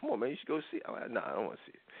like, yo, come on, man, you should go see it. I'm like, nah, I don't want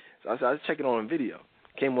to see it. So I said, I was checking it on video.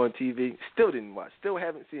 Came on TV. Still didn't watch. Still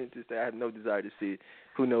haven't seen it to this day. I have no desire to see it.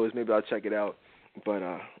 Who knows? Maybe I'll check it out. But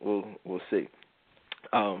we'll see.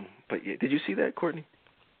 But yeah, did you see that, Courtney?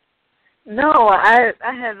 No, I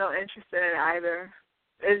had no interest in it either.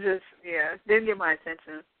 It just didn't get my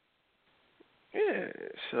attention. Yeah,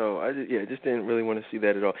 so I just didn't really want to see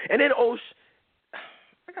that at all. And then Osh,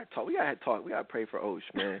 I got to talk. We got to pray for Osh,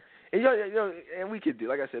 man. And and we could do,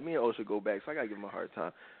 like I said, me and Osh will go back, so I got to give him a hard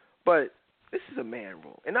time. But this is a man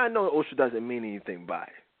rule, and I know Osh doesn't mean anything by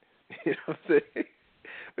it. You know what I'm saying?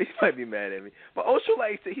 But he might be mad at me. But Osho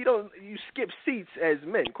likes to, you skip seats as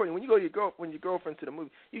men. Courtney, when you go to your girlfriend to the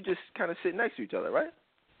movie, you just kind of sit next to each other, right?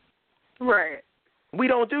 Right. We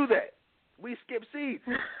don't do that. We skip seats.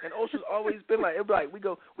 And Osho's always been like,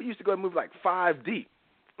 we used to go to the movie like 5 deep.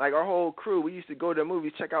 Like our whole crew, we used to go to the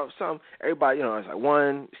movies, check out some. Everybody, it's like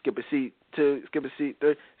 1, skip a seat, 2, skip a seat,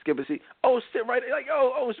 3, skip a seat. Oh, sit right there. Like,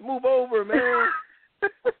 yo, move over, man.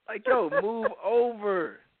 Like, yo, move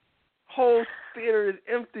over. Whole theater is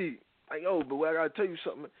empty. Like, but I gotta tell you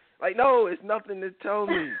something. Like, no, it's nothing to tell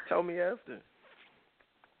me. Tell me after.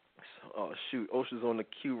 So, oh shoot, Osha's on the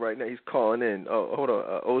queue right now. He's calling in. Oh, hold on,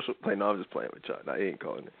 Osha. No, I'm just playing with y'all. No, he ain't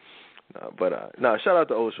calling in. No, but shout out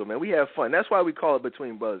to Osha, man. We have fun. That's why we call it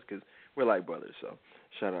Between Brothers, because we're like brothers. So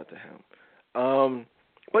shout out to him.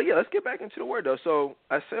 But yeah, let's get back into the word though. So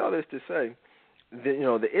I say all this to say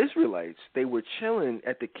that the Israelites, they were chilling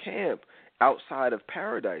at the camp outside of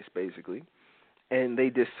paradise, basically, and they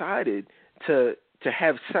decided to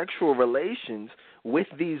have sexual relations with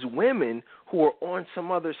these women who were on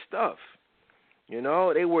some other stuff.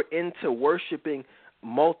 They were into worshiping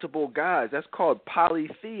multiple gods. That's called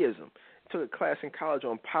polytheism. I took a class in college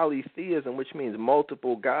on polytheism, which means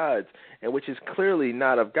multiple gods, and which is clearly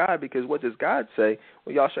not of God, because what does God say?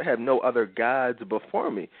 Well, y'all shall have no other gods before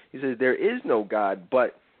me. He says there is no God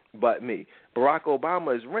but me. Barack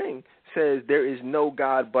Obama's ring says there is no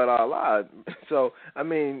God but Allah. So, I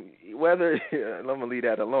mean, I'm going to leave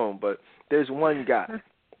that alone, but there's one God.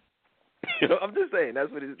 I'm just saying,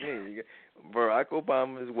 that's what it means. Barack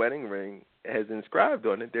Obama's wedding ring has inscribed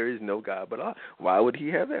on it, there is no God but Allah. Why would he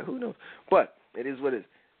have that? Who knows? But it is what it is.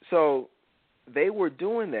 So they were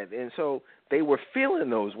doing that, and so they were feeling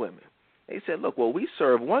those women. They said, look, well, we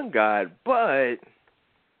serve one God, but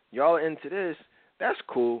y'all into this, that's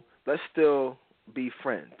cool. Let's still be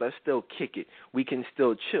friends. Let's still kick it. We can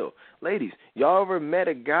still chill. Ladies, y'all ever met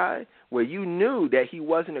a guy where you knew that he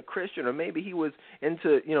wasn't a Christian, or maybe he was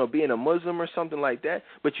into, being a Muslim or something like that,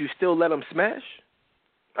 but you still let him smash?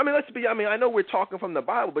 I mean, I know we're talking from the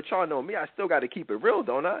Bible, but y'all know me. I still got to keep it real,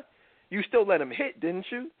 don't I? You still let him hit, didn't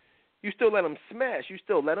you? You still let him smash. You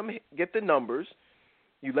still let him get the numbers.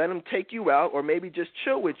 You let him take you out, or maybe just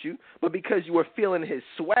chill with you, but because you were feeling his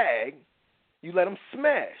swag, you let him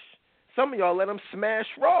smash. Some of y'all let him smash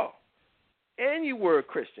raw, and you were a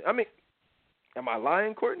Christian. I mean, am I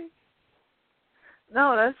lying, Courtney?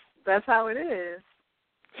 No, that's how it is.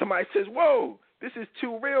 Somebody says, whoa, this is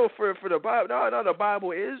too real for the Bible. No, the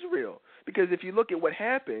Bible is real, because if you look at what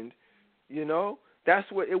happened,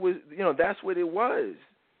 that's what it was. That's what it was.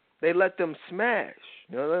 They let them smash.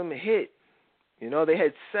 Let them hit. They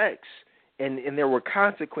had sex, and there were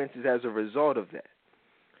consequences as a result of that.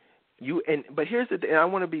 But here's the thing, and I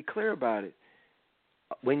want to be clear about it.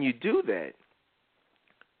 When you do that,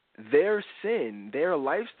 their sin, their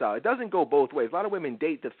lifestyle, it doesn't go both ways. A lot of women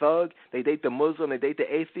date the thug, they date the Muslim, they date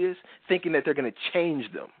the atheist, thinking that they're going to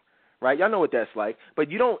change them, right? Y'all know what that's like.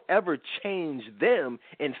 But you don't ever change them.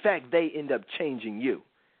 In fact, they end up changing you.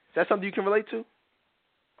 Is that something you can relate to?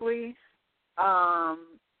 Please.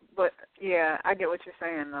 But, yeah, I get what you're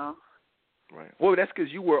saying, though. Right. Well, that's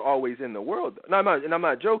because you were always in the world. No, I'm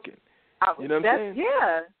not joking. You know what I'm saying?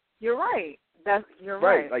 Yeah, you're right. You're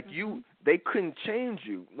right. Like they couldn't change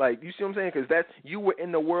you. Like, you see what I'm saying? Because you were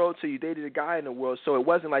in the world, so you dated a guy in the world, so it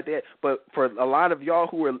wasn't like that. But for a lot of y'all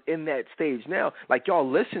who are in that stage now, like, y'all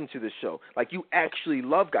listen to the show. Like, you actually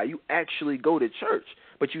love God. You actually go to church,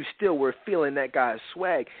 but you still were feeling that guy's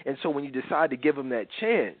swag. And so when you decide to give him that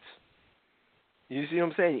chance, you see what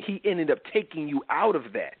I'm saying? He ended up taking you out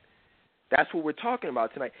of that. That's what we're talking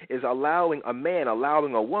about tonight, is allowing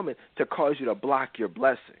a woman to cause you to block your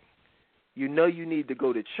blessing. You need to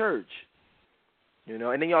go to church, you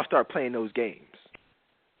know, and then y'all start playing those games,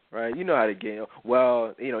 right? You know how to game.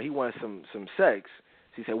 Well, you know, he wants some sex.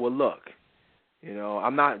 So he said, well, look, you know,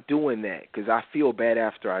 I'm not doing that because I feel bad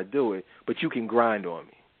after I do it, but you can grind on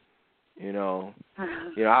me. You know,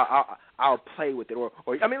 I'll play with it, or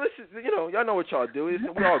I mean, listen, you know, y'all know what y'all do.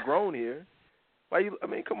 We all grown here. Why you? I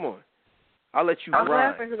mean, come on. I'll let you grind. I'm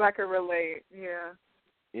laughing because I can relate. Yeah.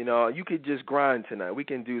 You know, you could just grind tonight. We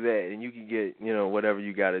can do that, and you can get, you know, whatever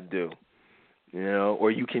you got to do. You know,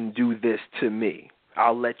 or you can do this to me.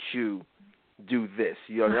 I'll let you do this.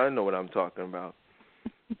 Y'all know what I'm talking about.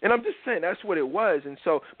 And I'm just saying that's what it was. And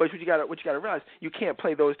so, but what you got to realize, you can't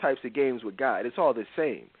play those types of games with God. It's all the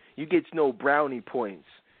same. You get no brownie points,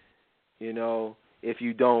 you know, if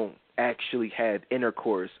you don't actually have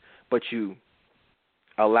intercourse, but you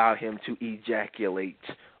allow him to ejaculate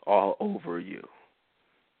all over you.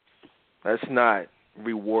 That's not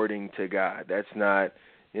rewarding to God. That's not,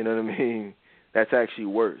 you know what I mean? That's actually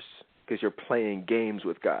worse because you're playing games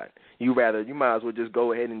with God. You might as well just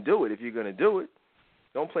go ahead and do it if you're going to do it.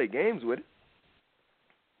 Don't play games with it.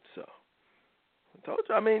 So, I told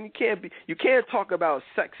you, I mean, you can't talk about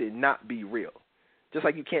sex and not be real. Just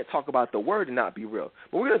like you can't talk about the word and not be real.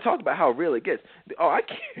 But we're going to talk about how real it gets. Oh, I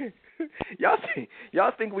can't.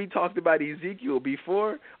 Y'all think we talked about Ezekiel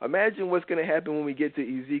before? Imagine what's going to happen when we get to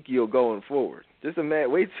Ezekiel going forward. Just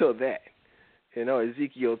wait till that. You know,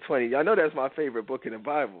 Ezekiel 20. Y'all know that's my favorite book in the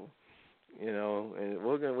Bible. You know, and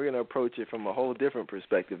we're gonna approach it from a whole different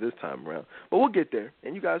perspective this time around. But we'll get there,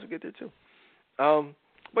 and you guys will get there too.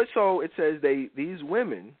 But so it says these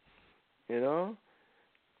women, you know,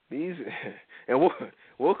 and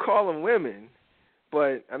we'll call them women,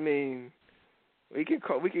 but I mean, we could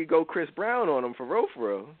go Chris Brown on them for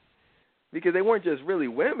real, because they weren't just really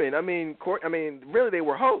women. I mean, really they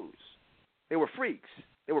were hoes, they were freaks,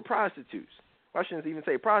 they were prostitutes. I shouldn't even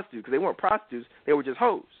say prostitutes because they weren't prostitutes; they were just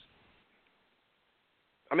hoes.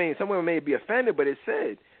 I mean, some women may be offended, but it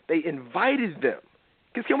said they invited them.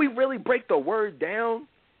 Because can we really break the word down?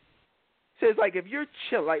 It says, like, if you're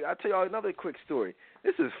chill, like, I'll tell you all another quick story.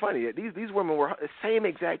 This is funny. These women were the same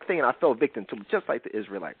exact thing, and I fell victim to, just like the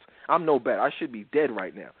Israelites. I'm no better. I should be dead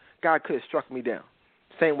right now. God could have struck me down.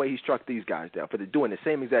 Same way he struck these guys down for doing the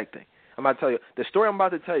same exact thing. I'm about to tell you, the story I'm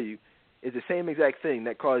about to tell you is the same exact thing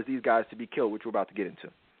that caused these guys to be killed, which we're about to get into.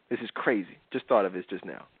 This is crazy. Just thought of this just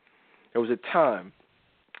now. There was a time,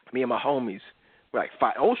 me and my homies were like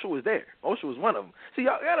five. Osha was there. Osha was one of them. See,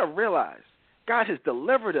 y'all got to realize, God has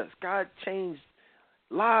delivered us. God changed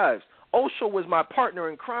lives. Osha was my partner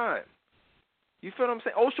in crime. You feel what I'm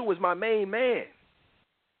saying? Osha was my main man.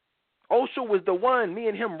 Osha was the one, me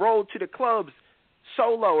and him rolled to the clubs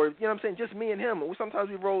solo, or, you know what I'm saying, just me and him. Sometimes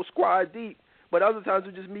we roll squad deep, but other times it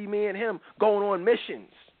was just me and him going on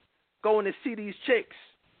missions, going to see these chicks.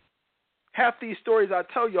 Half these stories I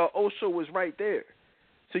tell y'all, Osha was right there.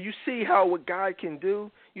 So you see what God can do.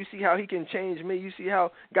 You see how he can change me. You see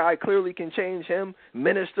how God clearly can change him.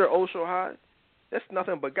 Minister Osha High. That's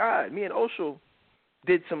nothing but God. Me and Osha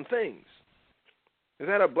did some things. Is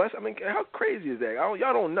that a blessing? I mean, how crazy is that?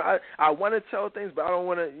 Y'all don't know. I want to tell things, but I don't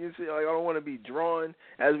want to. You see, like, I don't want to be drawn,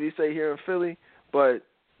 as we say here in Philly. But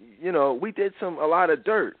you know, we did a lot of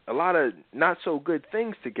dirt, a lot of not so good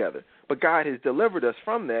things together. But God has delivered us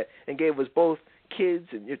from that and gave us both kids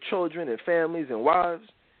and your children and families and wives,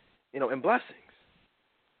 you know, and blessings.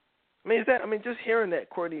 I mean, just hearing that,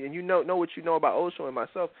 Courtney, and you know what you know about Osha and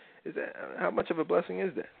myself, is that how much of a blessing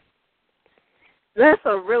is that? That's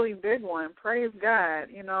a really big one. Praise God,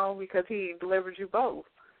 you know, because he delivered you both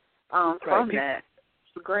from that.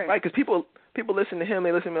 It's great. Right, because people listen to him,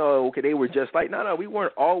 they listen to me, oh, okay, they were just like, no, we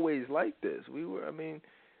weren't always like this. We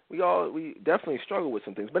definitely struggled with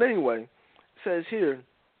some things. But anyway, it says here,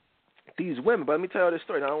 these women, but let me tell you this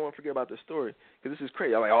story. Now, I don't want to forget about this story because this is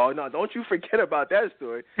crazy. I'm like, oh, no, don't you forget about that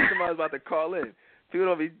story. Somebody's about to call in.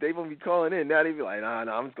 People they won't be calling in. Now they be like, nah,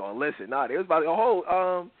 I'm just going to listen. Nah, they was about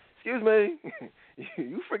to, excuse me.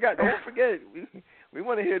 You forgot. Don't forget. We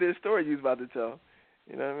want to hear this story you was about to tell.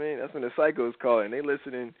 You know what I mean? That's when the psychos call in. They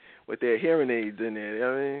listening with their hearing aids in there. You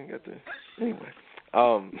know what I mean?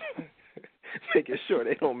 Anyway, making sure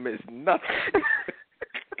they don't miss nothing.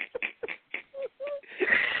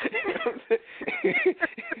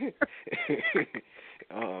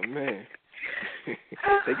 Oh man,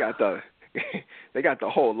 they got the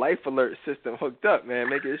whole life alert system hooked up, man.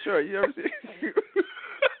 Making sure you ever see.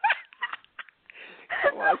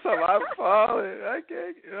 I fall and I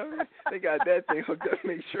can't. You know what I mean? They got that thing hooked up.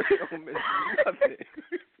 Make sure they don't miss nothing.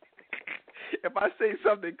 If I say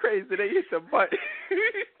something crazy, they hit the button.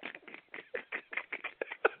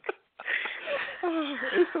 Oh,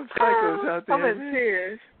 there's some psychos out there. I'm in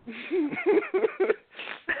tears.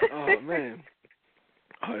 Oh, man.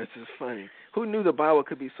 Oh, this is funny. Who knew the Bible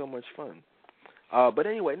could be so much fun? But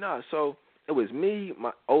anyway, so it was me,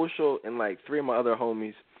 my Osho, and like 3 of my other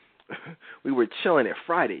homies. We were chilling at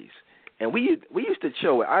Fridays. And we used to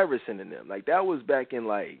chill with Iverson and them. Like, that was back in,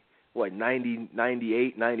 like, 90,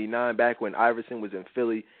 98, 99, back when Iverson was in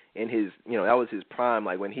Philly in his, that was his prime,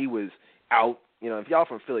 like, when he was out. If y'all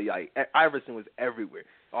from Philly, like, Iverson was everywhere.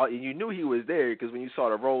 You knew he was there because when you saw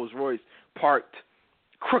the Rolls Royce parked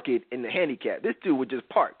crooked in the handicap, this dude would just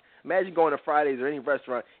park. Imagine going to Fridays or any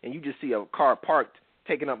restaurant and you just see a car parked,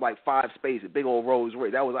 taking up like 5 spaces, big old Rolls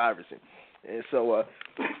Royce. That was Iverson. And so,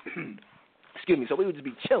 excuse me, so we would just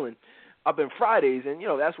be chilling up in Fridays, and,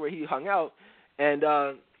 that's where he hung out. And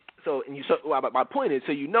my point is,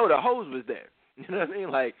 so the hose was there. You know what I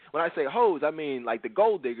mean? Like, when I say hose, I mean like the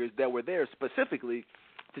gold diggers that were there specifically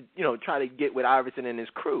to, try to get with Iverson and his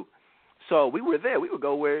crew. So we were there. We would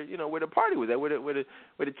go where the party was at, where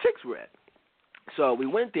the chicks were at. So we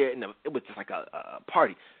went there, and it was just like a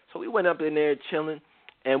party. So we went up in there chilling,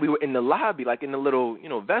 and we were in the lobby, like in the little,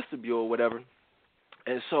 vestibule or whatever.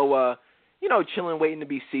 And so, chilling, waiting to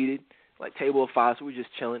be seated, like table of 5. So we were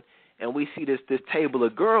just chilling, and we see this table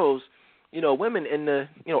of girls, women in the,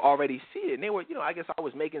 already seated. And they were, I guess I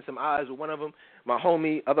was making some eyes with one of them. My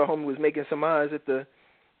other homie was making some eyes at the,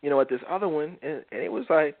 at this other one, and it was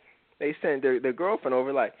like they sent their girlfriend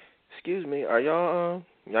over, like, excuse me, are y'all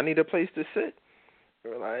need a place to sit?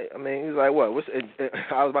 Or like, I mean, he was like, what?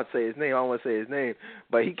 I was about to say his name. I don't want to say his name,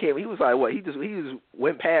 but he came. He was like, what? He just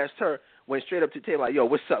went past her, went straight up to the table, like, yo,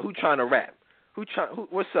 what's up? Who trying to rap?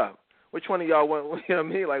 What's up? Which one of y'all want? You know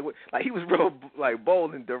what I mean? Like he was real like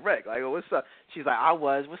bold and direct. Like, oh, what's up? She's like, I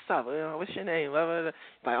was. What's up? What's your name? Blah, blah,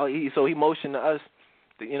 blah. Like, so he motioned to us,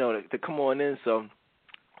 to come on in. So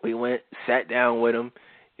we went, sat down with him.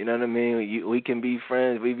 You know what I mean? We can be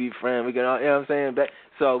friends. We be friends. We can all, you know what I'm saying?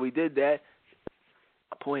 So we did that.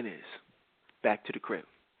 The point is, back to the crib.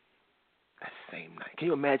 That same night. Can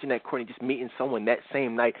you imagine that, Courtney, just meeting someone that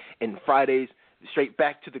same night and Fridays straight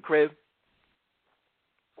back to the crib?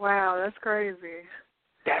 Wow, that's crazy.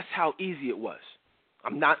 That's how easy it was.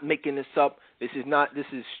 I'm not making this up. This is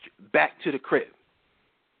back to the crib.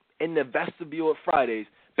 In the vestibule of Fridays,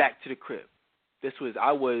 back to the crib. This was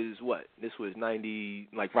 90,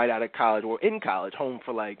 like right out of college or in college, home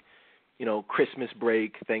for like, Christmas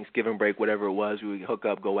break, Thanksgiving break, whatever it was. We would hook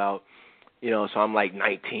up, go out, so I'm like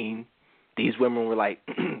 19. These women were like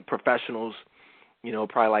professionals,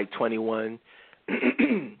 probably like 21,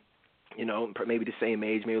 maybe the same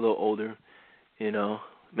age, maybe a little older,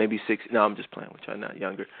 maybe 6. No, I'm just playing with y'all, not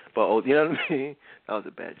younger, but old, you know what I mean? That was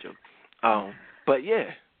a bad joke. But yeah,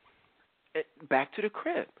 back to the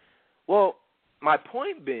crib. Well, my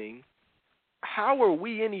point being, how are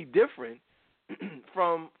we any different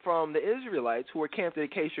from the Israelites who were camped at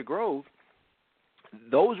Acacia Grove?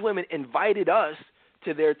 Those women invited us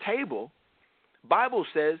to their table. Bible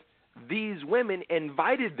says these women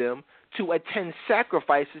invited them to attend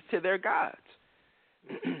sacrifices to their gods.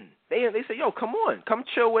 They said, yo, come on, come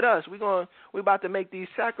chill with us. We're about to make these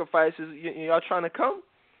sacrifices. Y'all trying to come?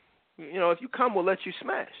 If you come, we'll let you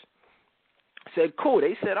smash. Said, cool.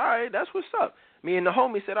 They said, all right, that's what's up. Me and the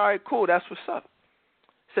homie said, all right, cool, that's what's up.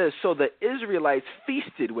 Says, so the Israelites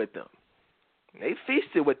feasted with them. They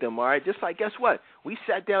feasted with them, all right? Just like, guess what? We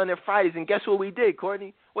sat down there Fridays, and guess what we did,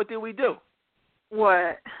 Courtney? What did we do?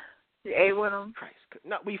 What? You ate with them? Christ.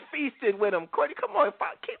 No, we feasted with them. Courtney, come on,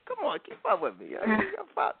 keep up with me.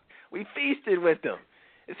 We feasted with them.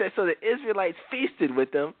 It says, so the Israelites feasted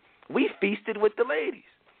with them. We feasted with the ladies.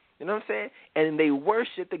 You know what I'm saying? And they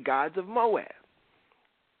worshiped the gods of Moab.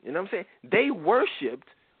 You know what I'm saying? They worshipped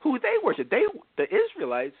who they worshipped. The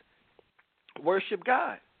Israelites worship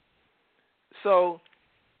God. So,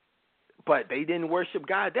 but they didn't worship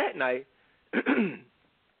God that night.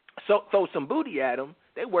 So throw some booty at them.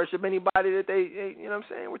 They worship anybody that they, you know what I'm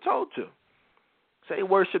saying, were told to. So they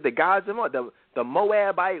worship the gods of Moab. The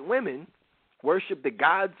Moabite women worship the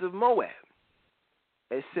gods of Moab.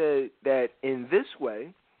 It said that in this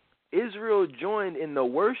way, Israel joined in the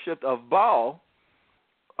worship of Baal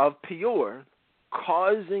of Peor,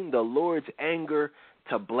 causing the Lord's anger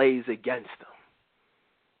to blaze against them.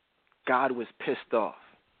 God was pissed off.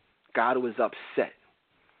 God was upset.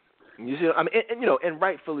 You see, I mean, and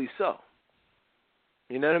rightfully so.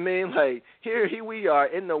 You know what I mean? Like, here we are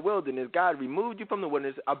in the wilderness. God removed you from the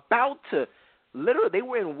wilderness, about to, literally, they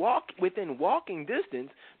were within walking distance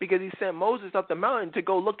because he sent Moses up the mountain to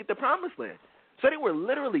go look at the promised land. So they were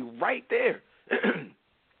literally right there.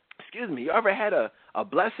 Excuse me. You ever had a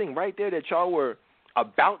blessing right there that y'all were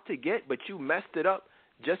about to get, but you messed it up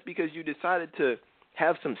just because you decided to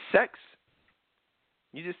have some sex.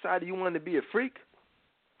 You decided you wanted to be a freak.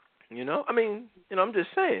 You know, I mean, you know, I'm just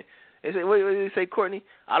saying. They say, what do they say, Courtney?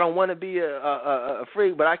 I don't want to be a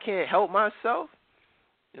freak, but I can't help myself.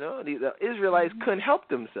 You know, the Israelites couldn't help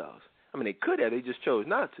themselves. I mean, they could have. They just chose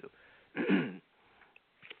not to.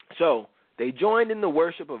 So they joined in the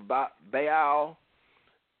worship of Baal,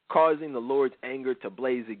 causing the Lord's anger to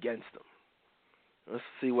blaze against them. Let's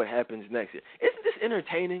see what happens next year. Isn't this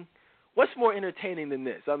entertaining? What's more entertaining than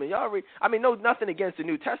this? I mean, no, nothing against the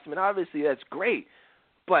New Testament. Obviously, that's great.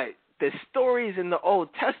 But the stories in the Old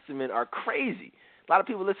Testament are crazy. A lot of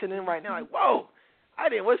people listening right now like, whoa,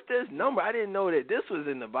 what's this number? I didn't know that this was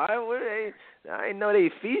in the Bible. I didn't know they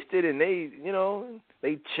feasted and they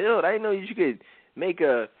chilled. I didn't know you could make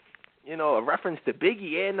a reference to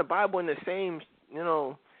Biggie and the Bible in the same, and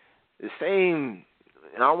I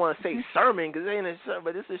don't want to say sermon because it ain't a sermon,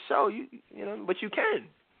 but it's a show, but you can.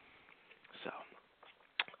 So,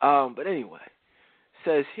 but anyway, it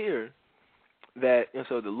says here that,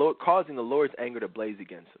 so the Lord, causing the Lord's anger to blaze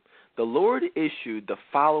against him. The Lord issued the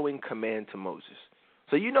following command to Moses.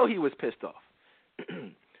 So he was pissed off.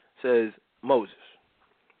 Says, Moses,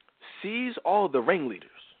 seize all the ringleaders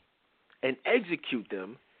and execute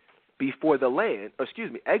them before the land. I'm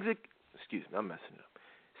messing up.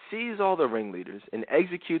 Seize all the ringleaders and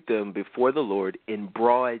execute them before the Lord in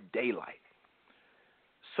broad daylight,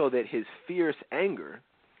 so that his fierce anger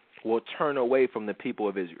will turn away from the people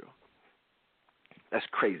of Israel. That's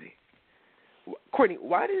crazy. Courtney,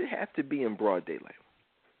 why did it have to be in broad daylight?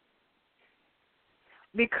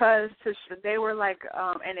 Because they were like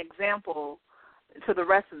an example to the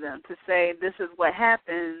rest of them, to say this is what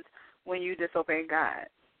happens when you disobey God.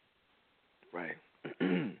 Right.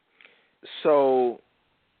 So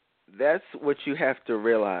that's what you have to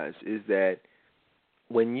realize, is that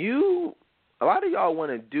when a lot of y'all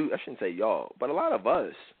want to do, I shouldn't say y'all, but a lot of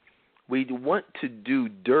us, we want to do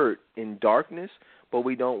dirt in darkness, but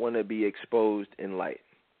we don't want to be exposed in light.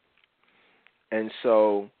 And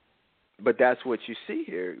so, but that's what you see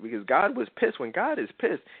here, because God was pissed. When God is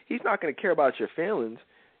pissed, he's not going to care about your feelings,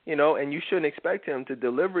 and you shouldn't expect him to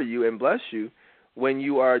deliver you and bless you when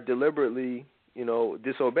you are deliberately,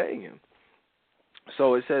 disobeying him.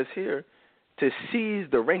 So it says here to seize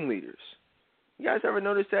the ringleaders. You guys ever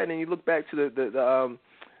notice that? And then you look back to the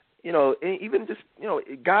even just,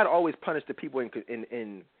 God always punished the people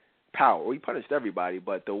in power. Well, he punished everybody,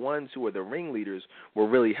 but the ones who were the ringleaders were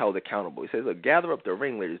really held accountable. He says, look, gather up the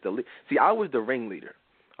ringleaders. See, I was the ringleader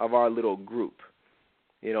of our little group.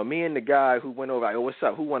 Me and the guy who went over, like, oh, what's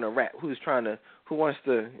up? Who want to rap? Who wants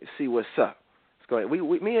to see what's up?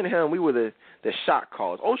 Me and him, we were the shot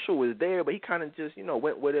calls. Osho was there, but he kind of just,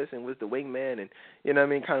 went with us and was the wingman and,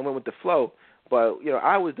 kind of went with the flow. But,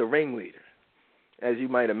 I was the ringleader, as you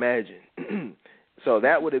might imagine. So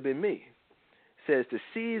that would have been me. It says to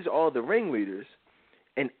seize all the ringleaders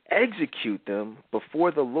and execute them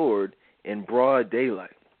before the Lord in broad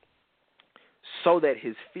daylight, so that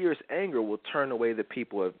his fierce anger will turn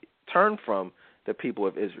from the people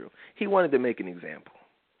of Israel. He wanted to make an example.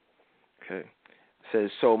 Okay. It says,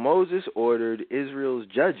 so Moses ordered Israel's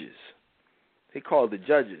judges. He called the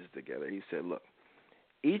judges together. He said, look,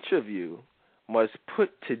 each of you must put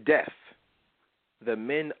to death the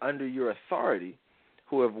men under your authority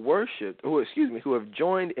who have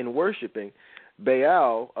joined in worshiping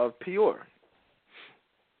Baal of Peor.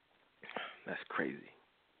 That's crazy.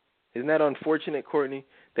 Isn't that unfortunate, Courtney,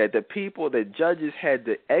 that the judges had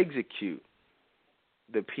to execute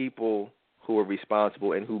the people who were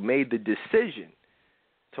responsible and who made the decision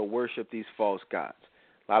to worship these false gods?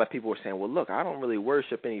 A lot of people were saying, well, look, I don't really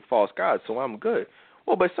worship any false gods, so I'm good.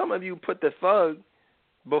 Well, but some of you put the thug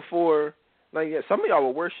before, some of y'all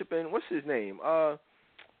were worshiping, what's his name?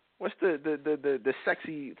 What's the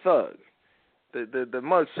sexy thug? The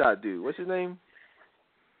mugshot dude. What's his name?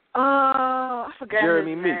 I forgot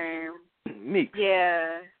Jeremy his Meeks. name. Meeks.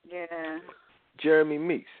 Yeah. Jeremy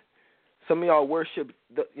Meeks. Some of y'all worship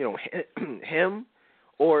him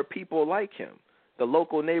or people like him. The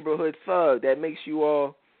local neighborhood thug that makes you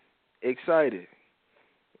all excited.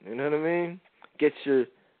 You know what I mean? Gets your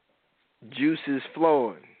juices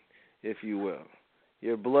flowing, if you will.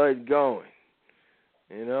 Your blood going.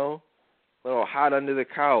 A little hot under the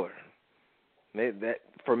collar.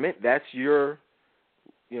 That's your,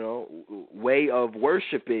 way of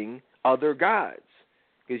worshiping other gods.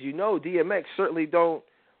 Because DMX certainly don't,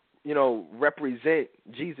 represent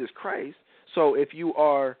Jesus Christ. So if you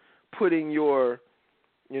are putting your,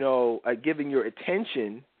 giving your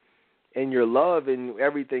attention and your love and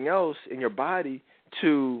everything else in your body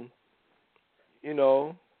to,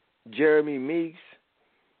 Jeremy Meeks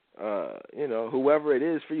whoever it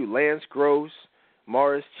is for you, Lance Gross,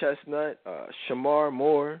 Morris Chestnut, Shamar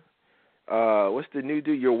Moore. What's the new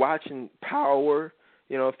dude? You're watching Power,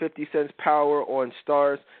 50 Cent's Power on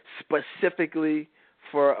Stars, specifically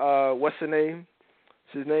for, what's the name?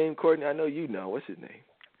 What's his name, Courtney? I know you know. What's his name?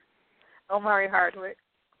 Omari Hardwick.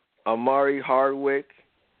 Omari Hardwick.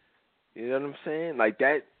 You know what I'm saying? Like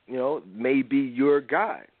that, may be your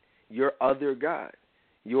God, your other God,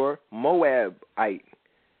 your Moabite,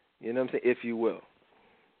 you know what I'm saying, if you will.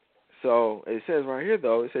 So it says right here,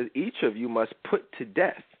 though, it says each of you must put to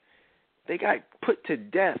death. They got put to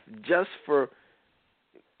death just for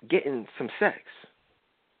getting some sex.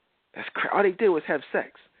 All they did was have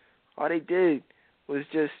sex. All they did was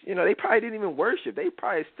just, they probably didn't even worship. They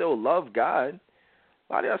probably still love God.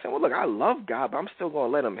 A lot of y'all saying, well, look, I love God, but I'm still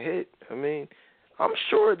going to let him hit. I mean, I'm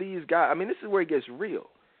sure these guys, this is where it gets real.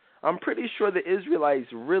 I'm pretty sure the Israelites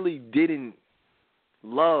really didn't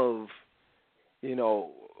love,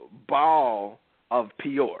 Baal of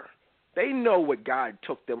Peor. They know what God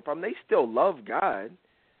took them from. They still love God,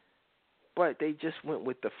 but they just went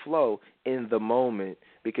with the flow in the moment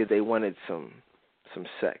because they wanted some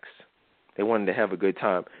sex. They wanted to have a good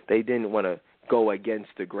time. They didn't want to go against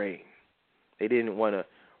the grain. They didn't want to,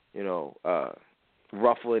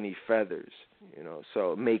 ruffle any feathers,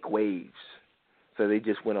 so make waves. So they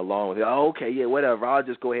just went along with it. Oh, okay, yeah, whatever. I'll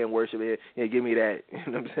just go ahead and worship it. Yeah, give me that. You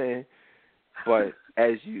know what I'm saying? But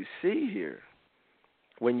as you see here,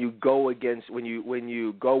 when you go with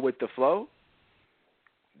the flow,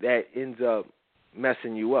 that ends up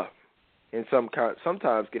messing you up, and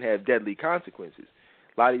sometimes can have deadly consequences.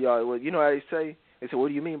 A lot of y'all, well, you know how they say? They say, what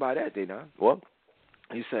do you mean by that, Dedan? Well,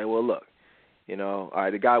 you say, well, look, all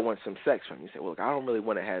right, the guy wants some sex from you. You say, well, look, I don't really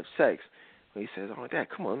want to have sex. And he says, oh, Dad,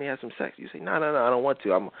 come on, let me have some sex. You say, no, I don't want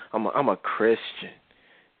to. I'm a Christian.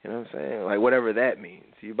 You know what I'm saying? Like, whatever that means.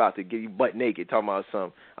 You're about to get you butt naked talking about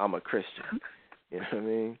something, I'm a Christian. You know what I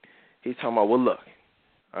mean? He's talking about, well, look,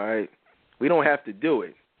 all right, we don't have to do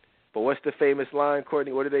it. But what's the famous line,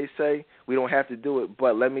 Courtney? What do they say? We don't have to do it,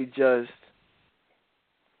 but let me just...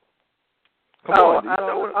 Come on.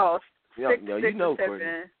 You know, Courtney.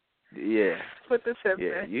 Yeah. Put the tip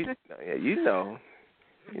in. You know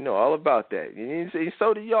all about that. And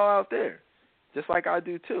so do y'all out there, just like I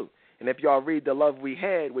do too. And if y'all read The Love We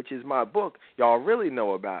Had, which is my book, y'all really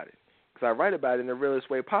know about it because I write about it in the realest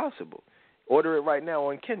way possible. Order it right now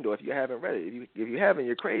on Kindle if you haven't read it. If you haven't,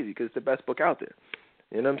 you're crazy because it's the best book out there.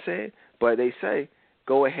 You know what I'm saying? But they say,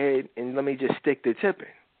 go ahead and let me just stick the tip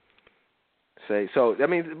in.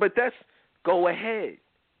 But that's go ahead.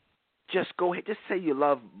 Just go ahead. Just say you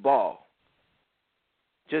love Baal.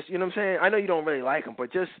 Just, you know what I'm saying? I know you don't really like him,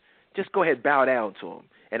 but just go ahead, bow down to him,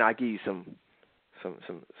 and I'll give you some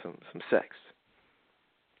sex.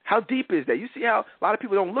 How deep is that? You see how a lot of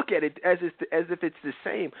people don't look at it as if it's the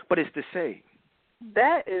same, but it's the same.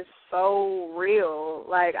 That is so real.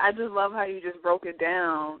 Like, I just love how you just broke it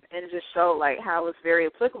down and just showed, like, how it's very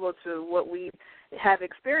applicable to what we have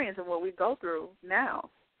experienced and what we go through now.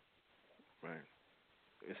 Right.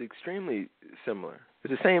 It's extremely similar.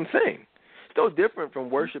 It's the same thing. It's no different from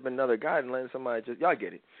worshiping another God and letting somebody just, y'all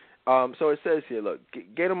get it. So it says here, look,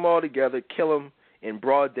 get them all together, kill them in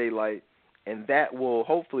broad daylight, and that will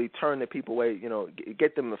hopefully turn the people away,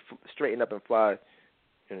 get them to straighten up and fly,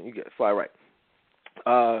 fly right.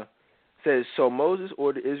 Says, so Moses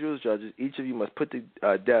ordered Israel's judges, each of you must put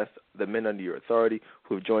to death the men under your authority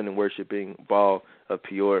who have joined in worshiping Baal of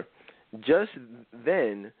Peor. Just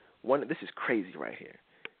then, this is crazy right here.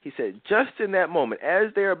 He said, just in that moment, as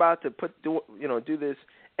they're about to do this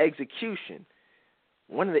execution,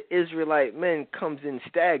 one of the Israelite men comes in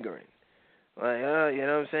staggering. Like, you know what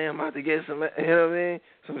I'm saying? I'm about to get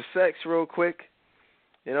some sex real quick.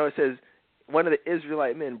 It says, one of the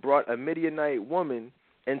Israelite men brought a Midianite woman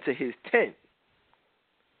into his tent.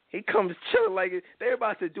 He comes chilling like they're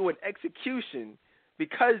about to do an execution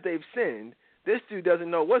because they've sinned. This dude doesn't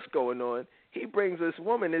know what's going on. He brings this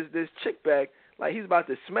woman, this chick back, like he's about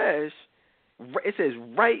to smash. It says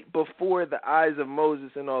right before the eyes of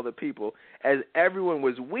Moses and all the people, as everyone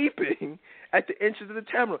was weeping at the entrance of the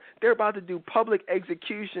tabernacle. They're about to do public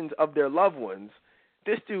executions of their loved ones.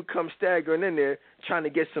 This dude comes staggering in there trying to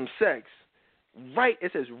get some sex.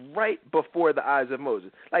 It says right before the eyes of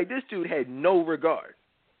Moses. Like, this dude had no regard.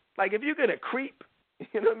 Like, if you're going to creep,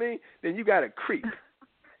 you know what I mean, then you got to creep.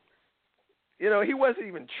 He wasn't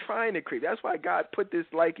even trying to creep. That's why God put this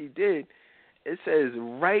like he did. It says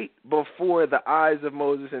right before the eyes of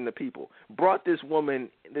Moses and the people. Brought this woman,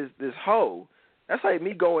 this hoe. That's like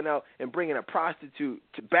me going out and bringing a prostitute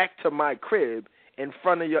back to my crib in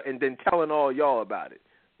front of you and then telling all y'all about it.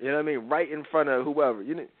 You know what I mean? Right in front of whoever.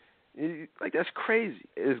 Like, that's crazy.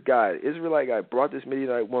 This guy, Israelite guy, brought this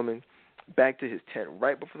Midianite woman back to his tent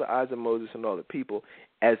right before the eyes of Moses and all the people.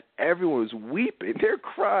 As everyone was weeping, they're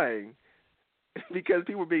crying because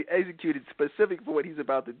people were being executed specific for what he's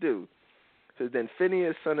about to do. So then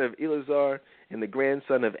Phinehas, son of Eleazar, and the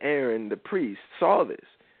grandson of Aaron, the priest, saw this.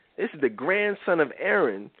 This is the grandson of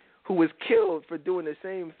Aaron who was killed for doing the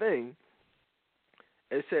same thing.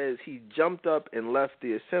 It says he jumped up and left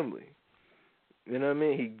the assembly. You know what I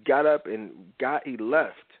mean? He got up and he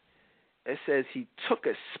left. It says he took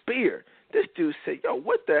a spear. This dude said, yo,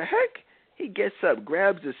 what the heck? He gets up,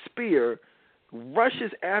 grabs a spear,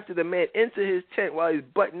 rushes after the man into his tent while he's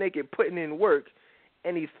butt naked putting in work,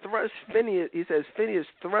 and he thrusts Phinehas. He says Phinehas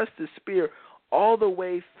thrust the spear all the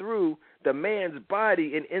way through the man's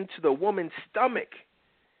body and into the woman's stomach.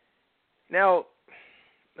 Now,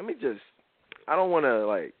 let me just, I don't want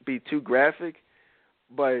to be too graphic,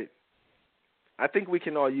 but I think we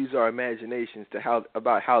can all use our imaginations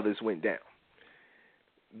about how this went down.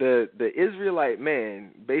 The Israelite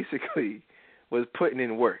man basically was putting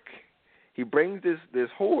in work. He brings this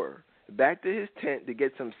whore back to his tent to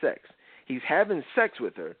get some sex. He's having sex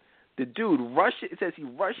with her. The dude it says he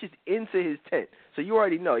rushes into his tent. So you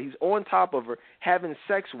already know he's on top of her, having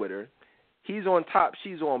sex with her. He's on top,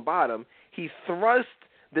 she's on bottom. He thrust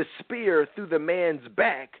the spear through the man's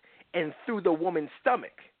back and through the woman's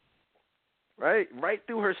stomach. Right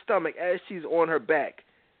through her stomach as she's on her back,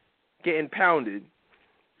 getting pounded.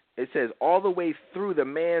 It says all the way through the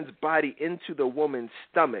man's body into the woman's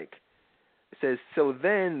stomach. It says, so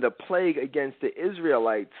then the plague against the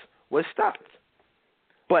Israelites was stopped,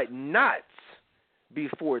 but not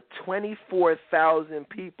before 24,000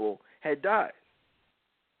 people had died.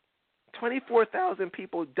 24,000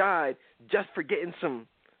 people died just for getting some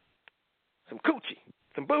coochie,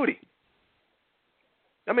 some booty.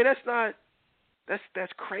 I mean,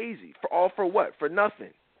 that's crazy. For what? For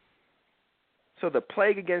nothing. So the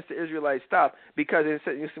plague against the Israelites stopped because it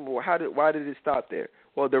said, you say, well, why did it stop there?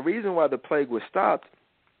 Well, the reason why the plague was stopped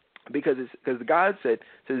because God says,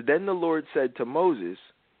 then the Lord said to Moses,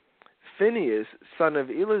 Phinehas, son of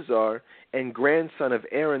Eleazar and grandson of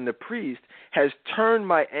Aaron the priest, has turned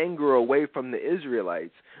my anger away from the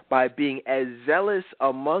Israelites by being as zealous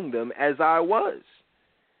among them as I was.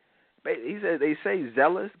 He said, they say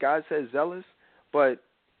zealous. God says zealous. But,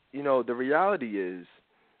 the reality is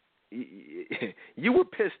you were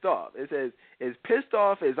pissed off. It says, as pissed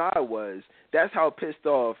off as I was, that's how pissed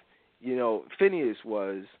off, Phinehas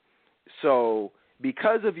was. So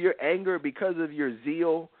because of your anger, because of your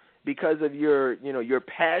zeal, because of your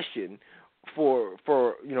passion for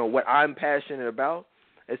what I'm passionate about,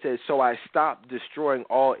 it says, so I stopped destroying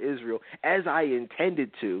all Israel as I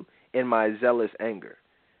intended to in my zealous anger.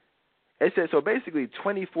 It says, so basically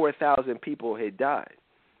 24,000 people had died.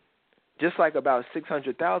 Just like about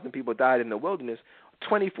 600,000 people died in the wilderness,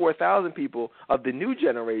 24,000 people of the new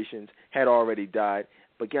generations had already died.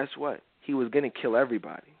 But guess what? He was going to kill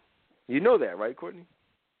everybody. You know that, right, Courtney?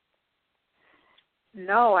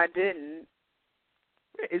 No, I didn't.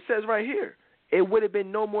 It says right here, it would have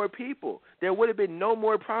been no more people. There would have been no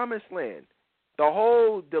more promised land. The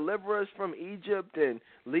whole deliver us from Egypt and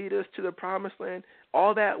lead us to the promised land,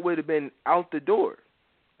 all that would have been out the door.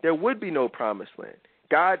 There would be no promised land.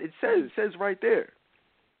 God, it says right there.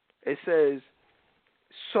 It says,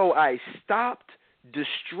 so I stopped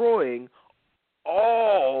destroying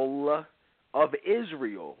all of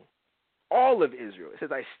Israel. All of Israel. It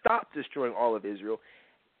says I stopped destroying all of Israel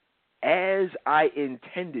as I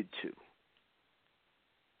intended to.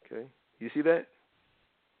 Okay? You see that?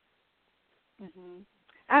 Mm-hmm.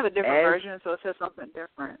 I have a different version, so it says something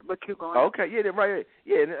different. But keep going. Okay, yeah, right.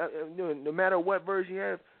 Yeah, no matter what version you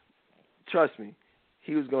have, trust me,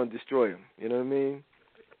 he was going to destroy him. You know what I mean?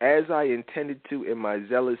 As I intended to in my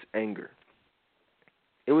zealous anger.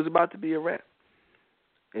 It was about to be a wrap.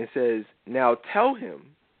 It says, now tell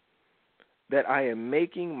him that I am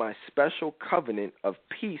making my special covenant of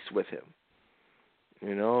peace with him.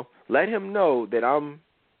 Let him know that I'm,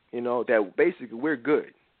 that basically we're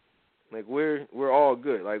good. Like we're all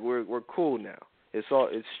good. Like we're cool now. It's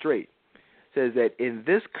straight. It says that in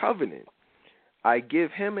this covenant, I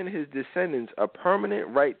give him and his descendants a permanent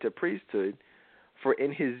right to priesthood, for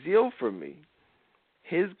in his zeal for me,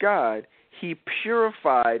 his God, he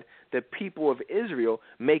purified the people of Israel,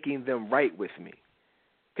 making them right with me.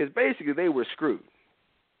 Because basically they were screwed.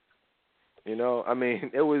 It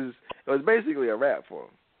was basically a wrap for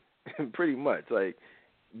them, pretty much. Like,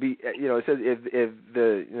 it says if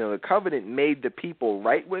the covenant made the people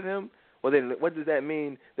right with him, well then what does that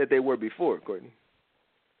mean that they were before, Courtney?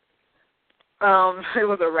 It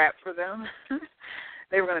was a wrap for them.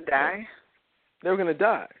 They were going to die? They were going to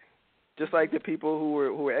die, just like the people who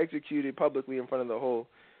were executed publicly in front of the whole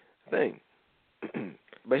thing.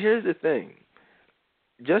 But here's the thing.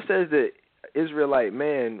 Just as the Israelite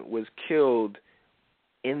man was killed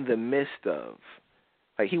in the midst of,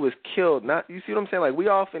 like he was killed, not, you see what I'm saying? Like we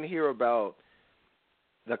often hear about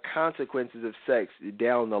the consequences of sex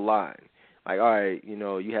down the line. Like, all right, you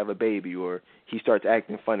know, you have a baby, or he starts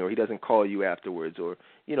acting funny, or he doesn't call you afterwards, or,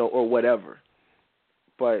 you know, or whatever.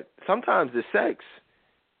 But sometimes the sex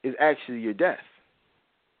is actually your death.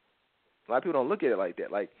 A lot of people don't look at it like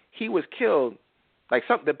that. Like, he was killed, like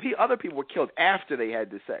other people were killed after they had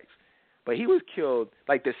the sex. But he was killed,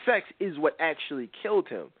 like the sex is what actually killed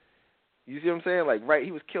him. You see what I'm saying? Like, right,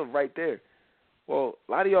 he was killed right there. Well,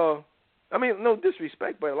 a lot of y'all, I mean, no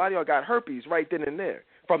disrespect, but a lot of y'all got herpes right then and there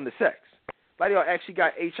from the sex. A lot of y'all actually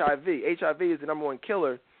got HIV. HIV is the number one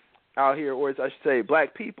killer out here, or as I should say,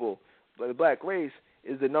 black people, the black race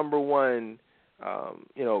is the number one,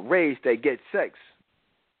 race that gets sex.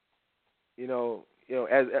 Or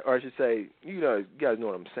I should say, you guys know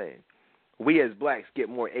what I'm saying. We as blacks get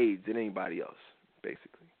more AIDS than anybody else,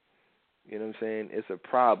 basically. You know what I'm saying? It's a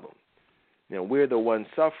problem. We're the ones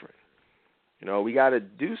suffering. We got to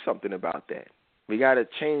do something about that. We got to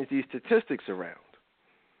change these statistics around.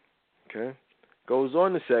 Okay? Goes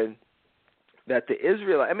on to say that the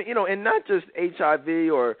Israelites, and not just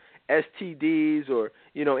HIV or STDs or,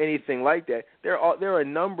 anything like that. There are a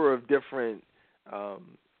number of different,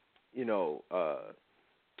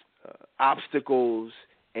 obstacles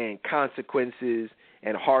and consequences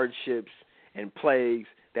and hardships and plagues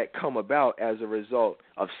that come about as a result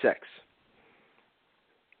of sex.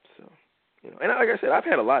 So, and like I said, I've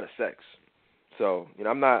had a lot of sex. So,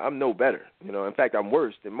 I'm no better. In fact, I'm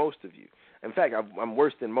worse than most of you. In fact, I'm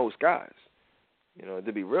worse than most guys.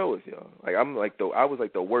 To be real with y'all, like I was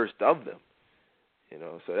like the worst of them.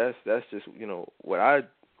 So that's just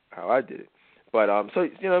how I did it. But so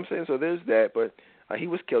you know what I'm saying. So there's that. But he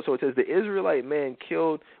was killed. So it says the Israelite man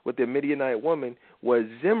killed with the Midianite woman was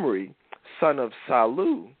Zimri, son of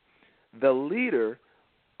Salu, the leader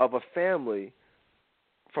of a family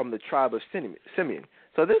from the tribe of Simeon.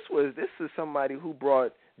 So this is somebody who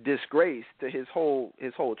brought disgrace to his whole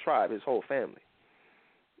tribe, his whole family.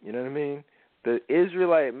 You know what I mean? The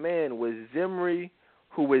Israelite man was Zimri,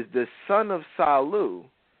 who was the son of Salu,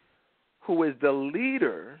 who is the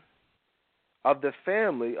leader of the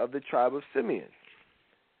family of the tribe of Simeon.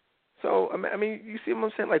 So, I mean, you see what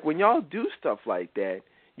I'm saying? Like, when y'all do stuff like that,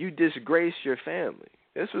 you disgrace your family.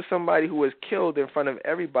 This was somebody who was killed in front of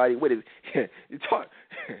everybody. What is you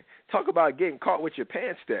talk about getting caught with your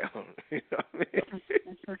pants down? You know what I mean?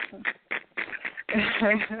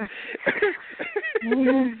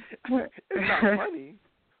 It's not funny,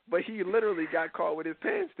 but he literally got caught with his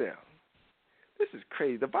pants down. This is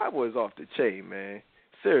crazy. The Bible is off the chain, man.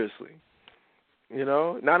 Seriously.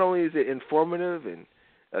 Not only is it informative and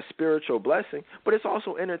a spiritual blessing, but it's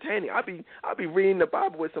also entertaining. I'll be reading the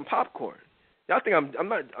Bible with some popcorn. Y'all think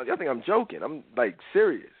I'm joking. I'm like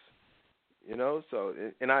serious. So,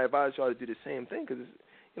 and I advise y'all to do the same thing because,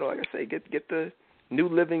 like I say, get the New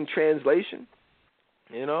Living Translation.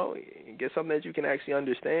 Get something that you can actually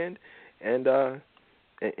understand, and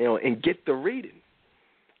get the reading.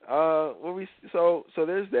 So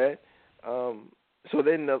there's that. So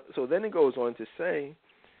then it goes on to say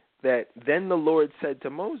that then the Lord said to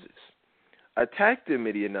Moses, attack the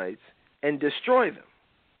Midianites and destroy them,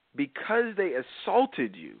 because they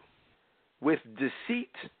assaulted you with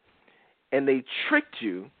deceit, and they tricked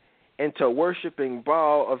you into worshiping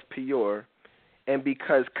Baal of Peor, and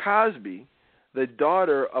because Cosbi, the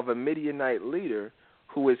daughter of a Midianite leader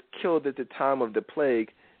who was killed at the time of the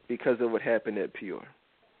plague because of what happened at Peor.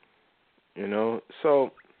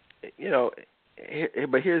 So,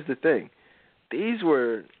 but here's the thing. These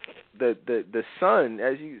were the son,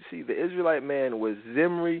 as you see, the Israelite man was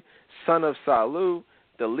Zimri, son of Salu,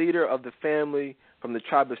 the leader of the family from the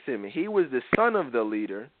tribe of Simeon. He was the son of the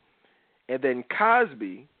leader, and then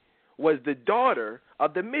Cosbi was the daughter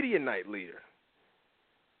of the Midianite leader.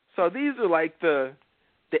 So these are like the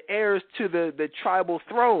heirs to the tribal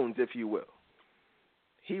thrones, if you will.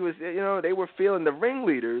 He was, they were feeling the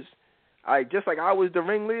ringleaders. Just like I was the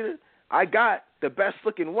ringleader, I got the best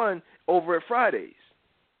looking one over at Fridays.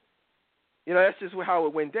 That's just how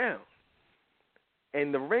it went down.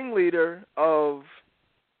 And the ringleader of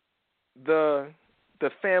the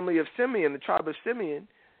family of Simeon, the tribe of Simeon,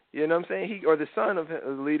 you know what I'm saying? Or the son of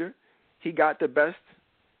the leader, he got the best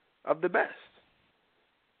of the best.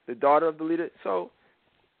 The daughter of the leader. So,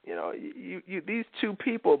 these two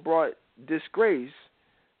people brought disgrace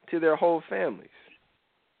to their whole families.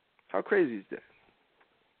 How crazy is that?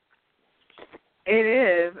 It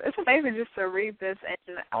is. It's amazing just to read this,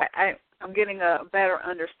 and I'm getting a better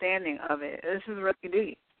understanding of it. This is really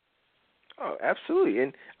deep. Oh, absolutely,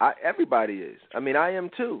 and everybody is. I mean, I am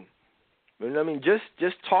too. You know what I mean?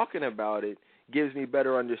 Just talking about it gives me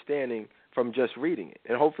better understanding from just reading it,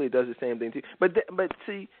 and hopefully it does the same thing too. But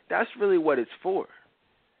see, that's really what it's for.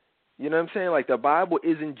 You know what I'm saying? Like, the Bible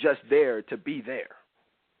isn't just there to be there.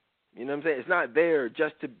 You know what I'm saying? It's not there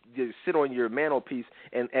just to sit on your mantelpiece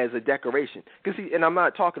and as a decoration. Cause see, and I'm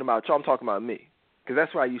not talking about y'all, I'm talking about me. Because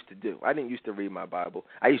that's what I used to do. I didn't used to read my Bible.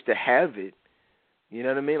 I used to have it. You know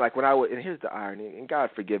what I mean? Like, when I would, and here's the irony, and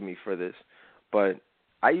God forgive me for this, but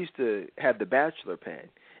I used to have the bachelor pen,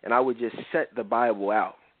 and I would just set the Bible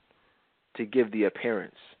out to give the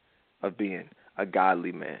appearance of being a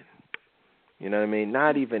godly man. You know what I mean?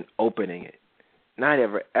 Not even opening it. Not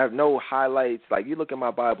ever, no highlights. Like, you look at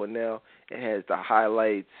my Bible now, it has the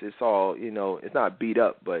highlights. It's all, you know, it's not beat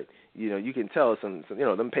up, but, you know, you can tell some you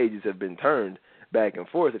know, them pages have been turned back and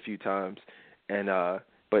forth a few times. And,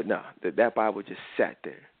 but no, that Bible just sat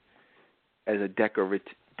there as a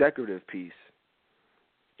decorative piece,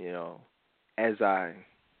 you know, as I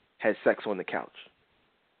had sex on the couch.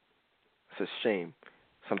 It's a shame.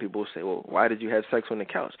 Some people will say, well, why did you have sex on the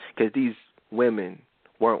couch? Because these women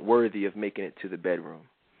weren't worthy of making it to the bedroom.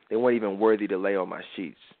 They weren't even worthy to lay on my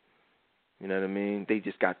sheets. You know what I mean? They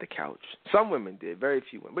just got the couch. Some women did, very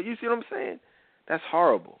few women. But you see what I'm saying? That's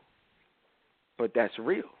horrible. But that's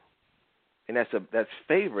real. And that's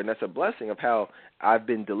favor, and that's a blessing of how I've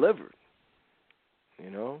been delivered. You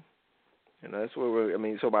know? And that's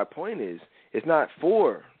where so my point is, it's not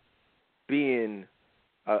for being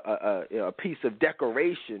a piece of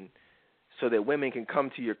decoration so that women can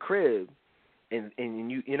come to your crib and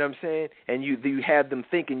you know what I'm saying? And you have them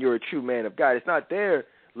thinking you're a true man of God. It's not there,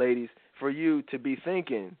 ladies, for you to be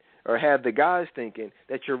thinking or have the guys thinking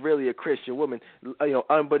that you're really a Christian woman, you know,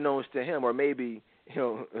 unbeknownst to him, or maybe, you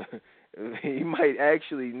know, he might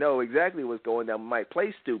actually know exactly what's going on, might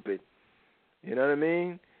play stupid. You know what I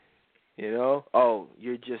mean? You know, oh,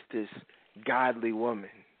 you're just this godly woman.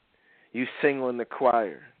 You sing on the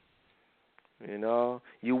choir. You know,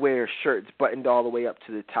 you wear shirts buttoned all the way up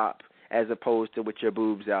to the top, as opposed to with your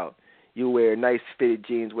boobs out. You wear nice fitted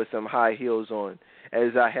jeans with some high heels on.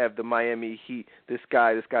 As I have the Miami Heat, this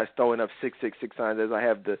guy's throwing up 666 signs as I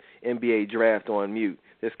have the NBA draft on mute.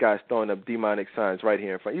 This guy's throwing up demonic signs right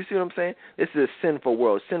here in front. You see what I'm saying? This is a sinful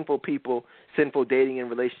world. Sinful people, sinful dating and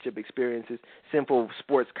relationship experiences, sinful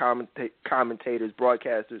sports commentators,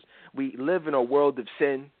 broadcasters. We live in a world of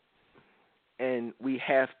sin, and we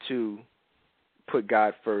have to put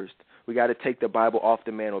God first. We got to take the Bible off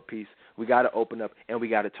the mantelpiece. We got to open up, and we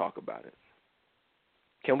got to talk about it.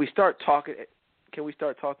 Can we start talking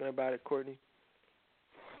about it, Courtney?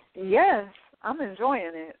 Yes, I'm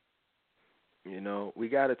enjoying it. You know, we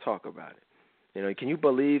got to talk about it. You know, can you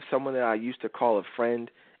believe someone that I used to call a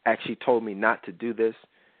friend actually told me not to do this?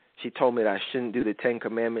 She told me that I shouldn't do the Ten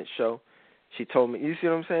Commandments show. She told me, you see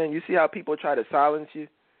what I'm saying? You see how people try to silence you?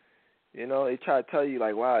 You know, they try to tell you,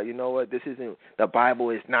 like, wow, you know what, this isn't, the Bible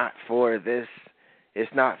is not for this.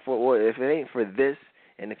 It's not for, or if it ain't for this,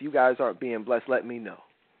 and if you guys aren't being blessed, let me know.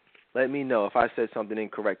 Let me know if I said something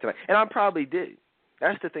incorrect tonight. And I probably did.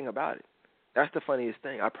 That's the thing about it. That's the funniest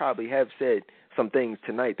thing. I probably have said some things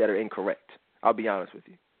tonight that are incorrect. I'll be honest with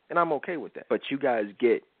you. And I'm okay with that. But you guys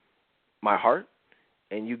get my heart,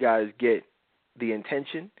 and you guys get the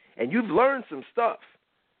intention, and you've learned some stuff.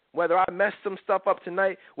 Whether I messed some stuff up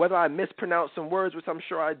tonight, whether I mispronounced some words, which I'm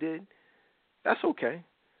sure I did, that's okay.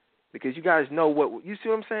 Because you guys know what, you see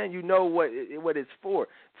what I'm saying? You know what it's for.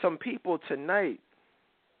 Some people tonight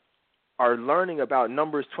are learning about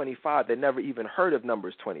Numbers 25 that never even heard of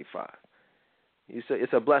Numbers 25.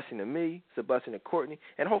 It's a blessing to me, it's a blessing to Courtney,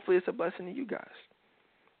 and hopefully it's a blessing to you guys.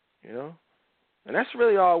 You know? And that's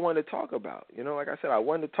really all I wanted to talk about. You know, like I said, I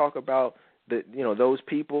wanted to talk about those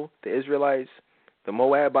people, the Israelites, the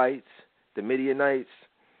Moabites, the Midianites,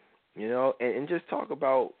 you know, and just talk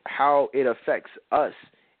about how it affects us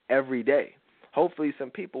every day. Hopefully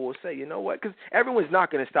some people will say, you know what, because everyone's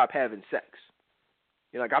not going to stop having sex.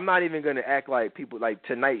 You know, like, I'm not even going to act like people, like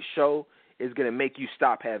tonight's show is going to make you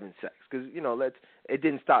stop having sex. Because, you know, it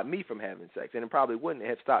didn't stop me from having sex, and it probably wouldn't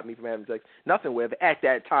have stopped me from having sex. Nothing would have at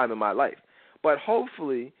that time in my life. But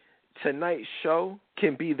hopefully tonight's show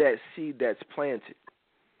can be that seed that's planted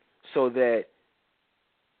so that,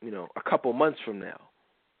 you know, a couple months from now,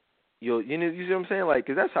 you see what I'm saying? Like,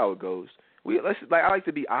 because that's how it goes. I like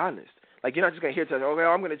to be honest. Like, you're not just going to hear, okay,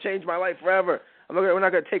 I'm going to change my life forever. We're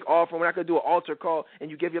not going to take offering. We're not going to do an altar call and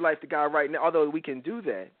you give your life to God right now, although we can do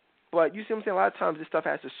that. But you see what I'm saying? A lot of times this stuff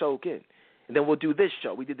has to soak in. And then we'll do this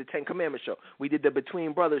show. We did the Ten Commandments show. We did the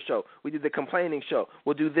Between Brothers show. We did the Complaining show.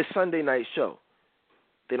 We'll do this Sunday night show.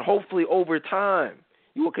 Then hopefully over time,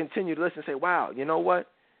 you will continue to listen and say, wow, you know what?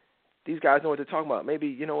 These guys know what they're talking about. Maybe,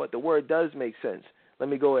 you know what, the word does make sense. Let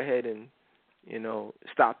me go ahead and,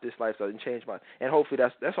 stop this lifestyle and change my, and hopefully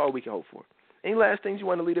that's all we can hope for. Any last things you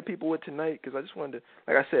want to leave the people with tonight? Because I just wanted to,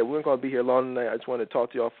 like I said, we weren't going to be here long tonight. I just wanted to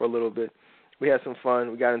talk to y'all for a little bit. We had some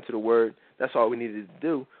fun. We got into the word. That's all we needed to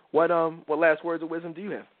do. What last words of wisdom do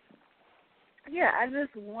you have? Yeah, I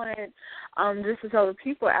just wanted just to tell the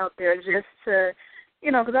people out there just to,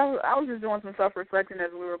 because I was just doing some self-reflecting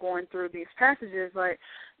as we were going through these passages, like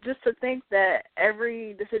just to think that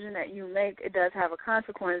every decision that you make, it does have a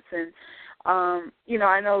consequence. And,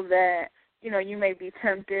 I know that, you may be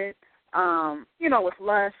tempted, with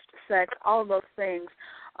lust, sex, all of those things.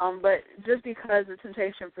 But just because the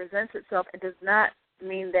temptation presents itself, it does not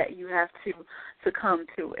mean that you have to succumb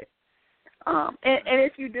to it. And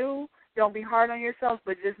if you do, don't be hard on yourself,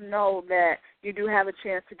 but just know that you do have a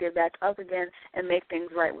chance to get back up again and make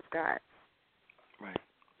things right with God. Right.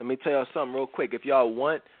 Let me tell y'all something real quick. If y'all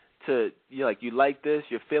want to, you like this,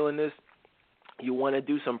 you're feeling this, you want to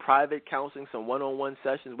do some private counseling, some one-on-one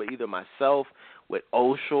sessions with either myself, with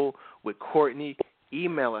Oshel, with Courtney,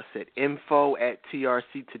 email us at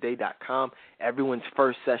info@trctoday.com. Everyone's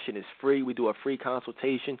first session is free. We do a free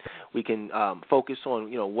consultation. We can focus on,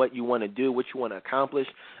 what you want to do, what you want to accomplish.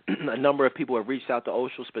 A number of people have reached out to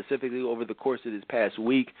Oshel specifically over the course of this past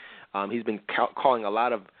week. He's been calling a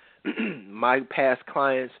lot of my past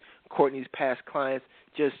clients, Courtney's past clients,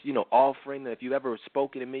 just, offering that if you've ever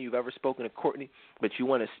spoken to me, you've ever spoken to Courtney, but you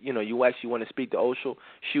want to, you actually want to speak to Oshel,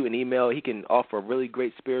 shoot an email. He can offer a really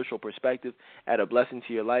great spiritual perspective, add a blessing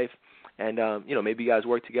to your life, and, maybe you guys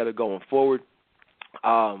work together going forward.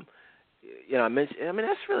 That's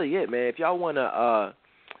really it, man. If y'all want to,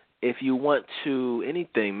 if you want to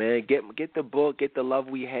anything, man, get the book, get The Love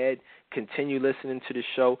We Had, continue listening to the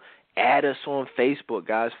show, add us on Facebook,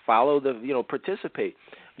 guys, follow participate.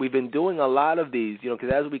 We've been doing a lot of these, because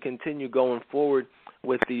as we continue going forward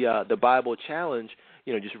with the Bible Challenge,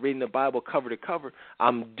 just reading the Bible cover to cover,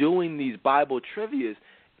 I'm doing these Bible trivias.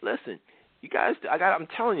 Listen, you guys, I'm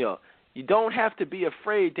telling y'all, you don't have to be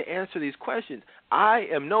afraid to answer these questions. I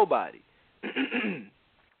am nobody.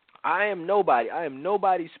 I am nobody. I am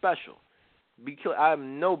nobody special. I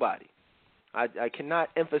am nobody. I cannot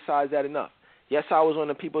emphasize that enough. Yes, I was on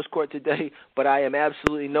the People's Court today, but I am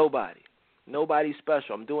absolutely nobody. Nobody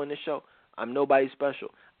special. I'm doing this show. I'm nobody special.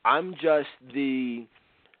 I'm just the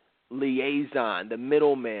liaison, the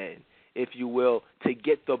middleman, if you will, to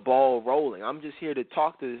get the ball rolling. I'm just here to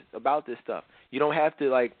talk about this stuff. You don't have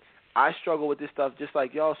to, I struggle with this stuff just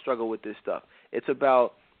like y'all struggle with this stuff. It's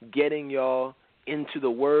about getting y'all into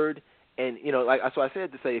the Word. And, that's what I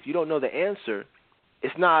said to say, if you don't know the answer,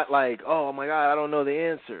 it's not like, oh, my God, I don't know the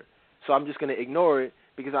answer, so I'm just going to ignore it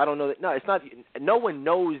because I don't know that. No, it's not. No one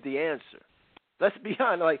knows the answer. Let's be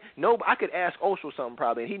honest. I could ask Oshel something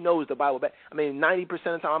probably, and he knows the Bible. 90% of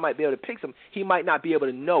the time I might be able to pick some. He might not be able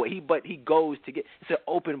to know it. But he goes to get. It's an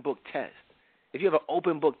open book test. If you have an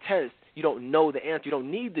open book test, you don't know the answer. You don't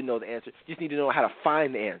need to know the answer. You just need to know how to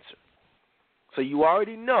find the answer. So you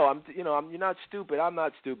already know. You're not stupid. I'm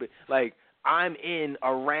not stupid. I'm in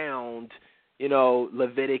around,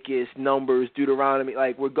 Leviticus, Numbers, Deuteronomy.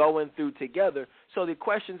 We're going through together. So the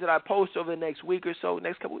questions that I post over the next week or so,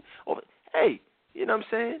 next couple weeks, hey. You know what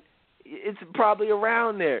I'm saying? It's probably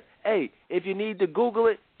around there. Hey, if you need to Google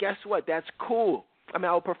it, guess what? That's cool.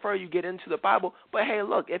 I would prefer you get into the Bible. But, hey,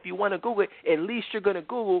 look, if you want to Google it, at least you're going to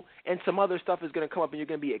Google and some other stuff is going to come up and you're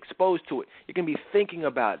going to be exposed to it. You're going to be thinking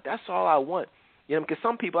about it. That's all I want. Because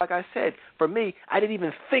some people, like I said, for me, I didn't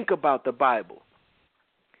even think about the Bible.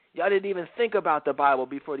 Y'all didn't even think about the Bible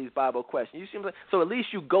before these Bible questions. So at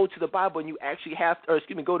least you go to the Bible and you actually have to,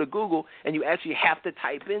 go to Google and you actually have to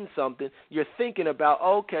type in something. You're thinking about,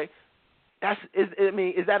 okay, is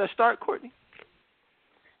that a start, Courtney?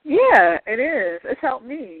 Yeah, it is. It's helped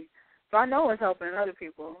me. So I know it's helping other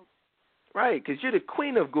people. Right, because you're the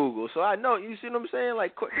queen of Google. So I know, you see what I'm saying?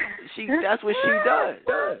 That's what she does.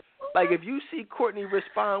 If you see Courtney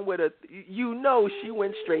respond with she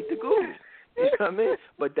went straight to Google. You know what I mean?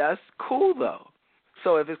 But that's cool, though.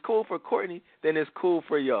 So if it's cool for Courtney, then it's cool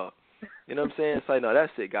for y'all. You know what I'm saying? It's no,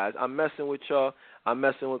 that's it, guys. I'm messing with y'all. I'm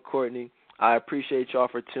messing with Courtney. I appreciate y'all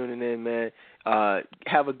for tuning in, man.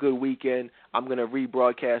 Have a good weekend. I'm going to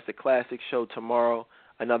rebroadcast the Classic Show tomorrow,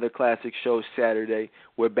 another Classic Show Saturday.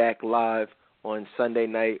 We're back live on Sunday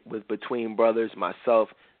night with Between Brothers, myself,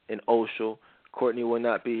 and Oshel. Courtney will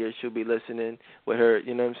not be here. She'll be listening with her,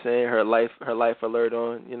 her life alert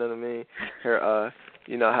on, you know what I mean? Her,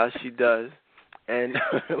 how she does. And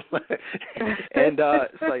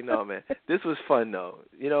it's like, no, man, this was fun though.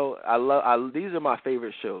 You know, these are my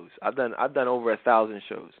favorite shows. I've done over 1,000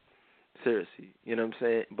 shows. Seriously, you know what I'm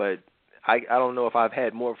saying? But I don't know if I've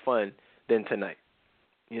had more fun than tonight.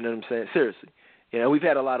 You know what I'm saying? Seriously. You know, we've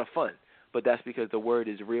had a lot of fun, but that's because the word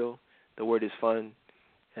is real, the word is fun,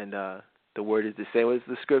 and the word is the same as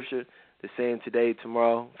the scripture, the same today,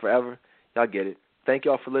 tomorrow, forever. Y'all get it. Thank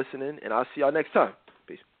y'all for listening, and I'll see y'all next time.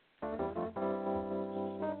 Peace.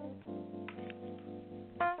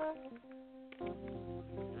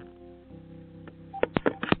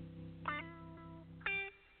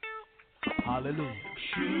 Hallelujah.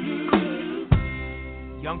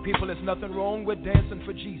 Young people, there's nothing wrong with dancing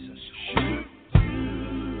for Jesus.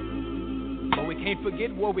 But we can't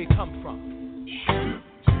forget where we come from.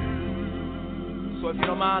 So if you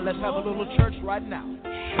don't mind, let's have a little church right now.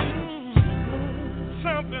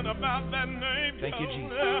 Something about that name. Thank you,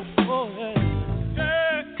 Jesus. Oh,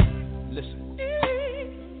 yeah. Listen.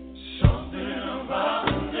 Something about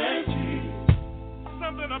the name Jesus.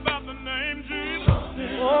 Something about the name Jesus.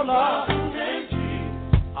 Oh, Lord.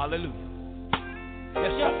 Hallelujah.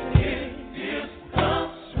 Yes, sir. It is the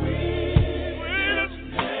sweetest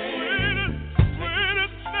name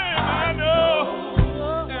I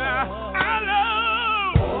know. Yeah, I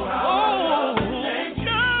love. I love the name.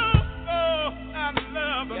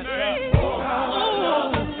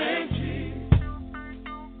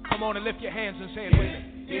 Come on and lift your hands and say it with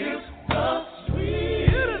me. It's the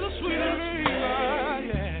sweetest name.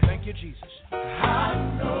 Yeah. Thank you, Jesus. I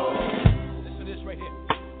know. Listen to this right here.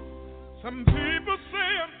 Some people say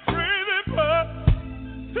I'm crazy, but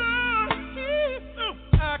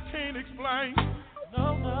I can't explain. No.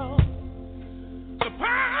 The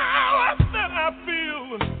power that I feel,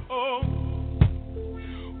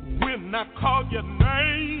 when I call your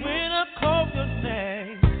name. When I call your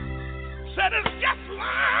name. Said it's just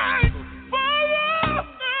like fire.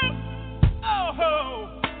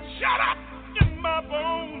 Oh, shut up in my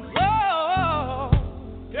bones. Oh,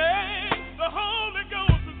 yeah, the Holy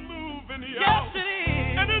Ghost is moving here. Yes, it is.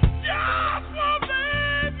 And it just won't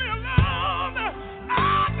leave me alone.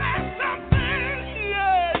 There's something,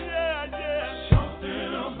 yeah.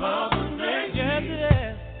 Something about the name.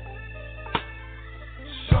 Yes.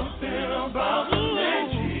 Something about the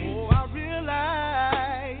name. Oh, I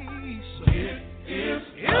realize it is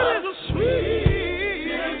a sweet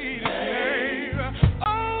name. Oh,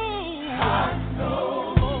 I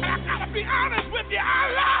know. I gotta be honest with you. I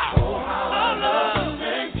love the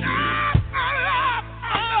name. I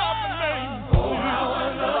love the name. Oh, how I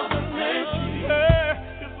love the name.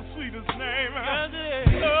 Yeah, it's the sweetest name.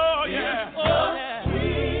 Oh, yeah.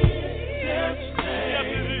 Sweetest name. Yes,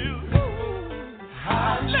 it is.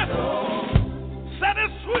 Listen. Said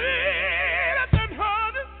it's sweeter than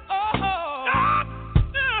honey.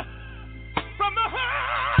 From the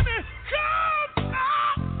honey comes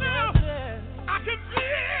out. I can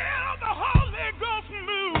feel the Holy Ghost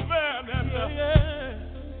moving, and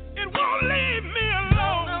it won't leave me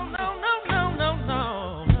alone.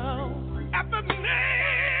 No. At the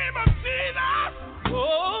name of Jesus,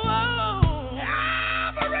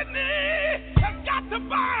 every knee has got to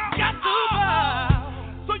bow.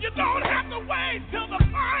 So you don't have to wait till the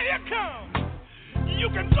fire comes. You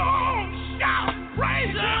can go on, shout, praise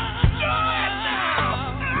Him, do it now.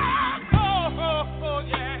 Oh,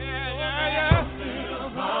 yeah. Something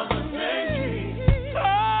about the name.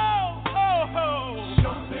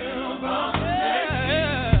 Something about the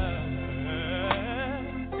name.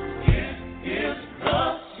 It is the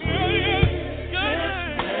sweetest name.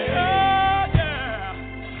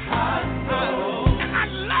 I know. And I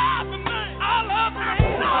love the name. I love the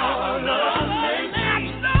name. I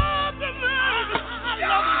love the name. I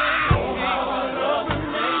love the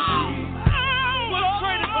name.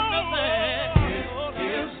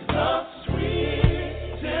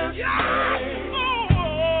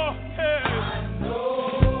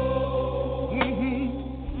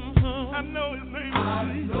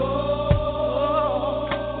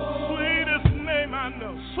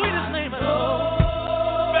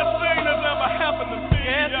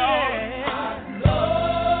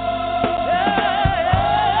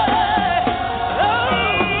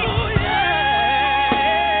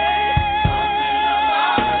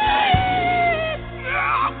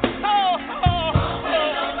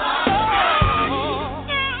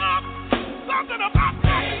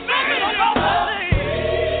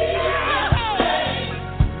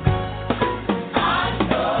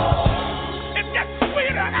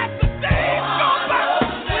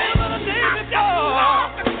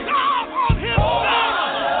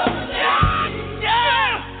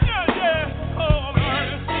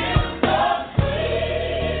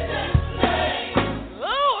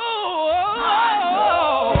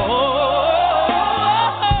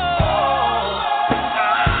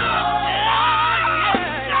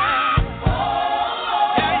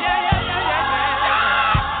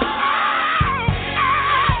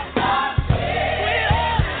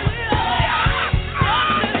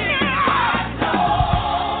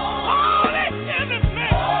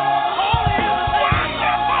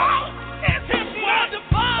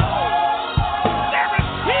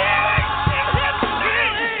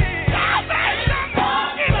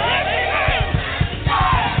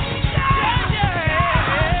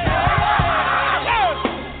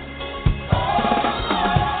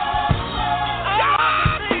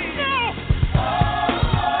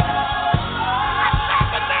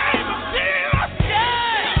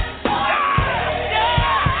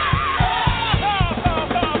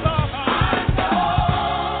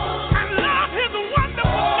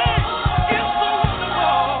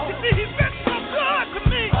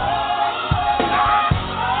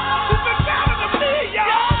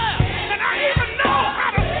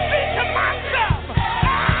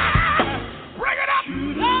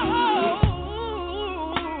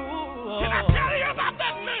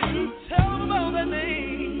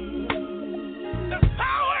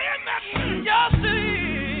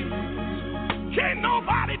 Can't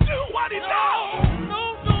nobody do what he does.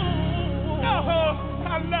 No,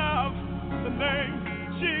 I love the name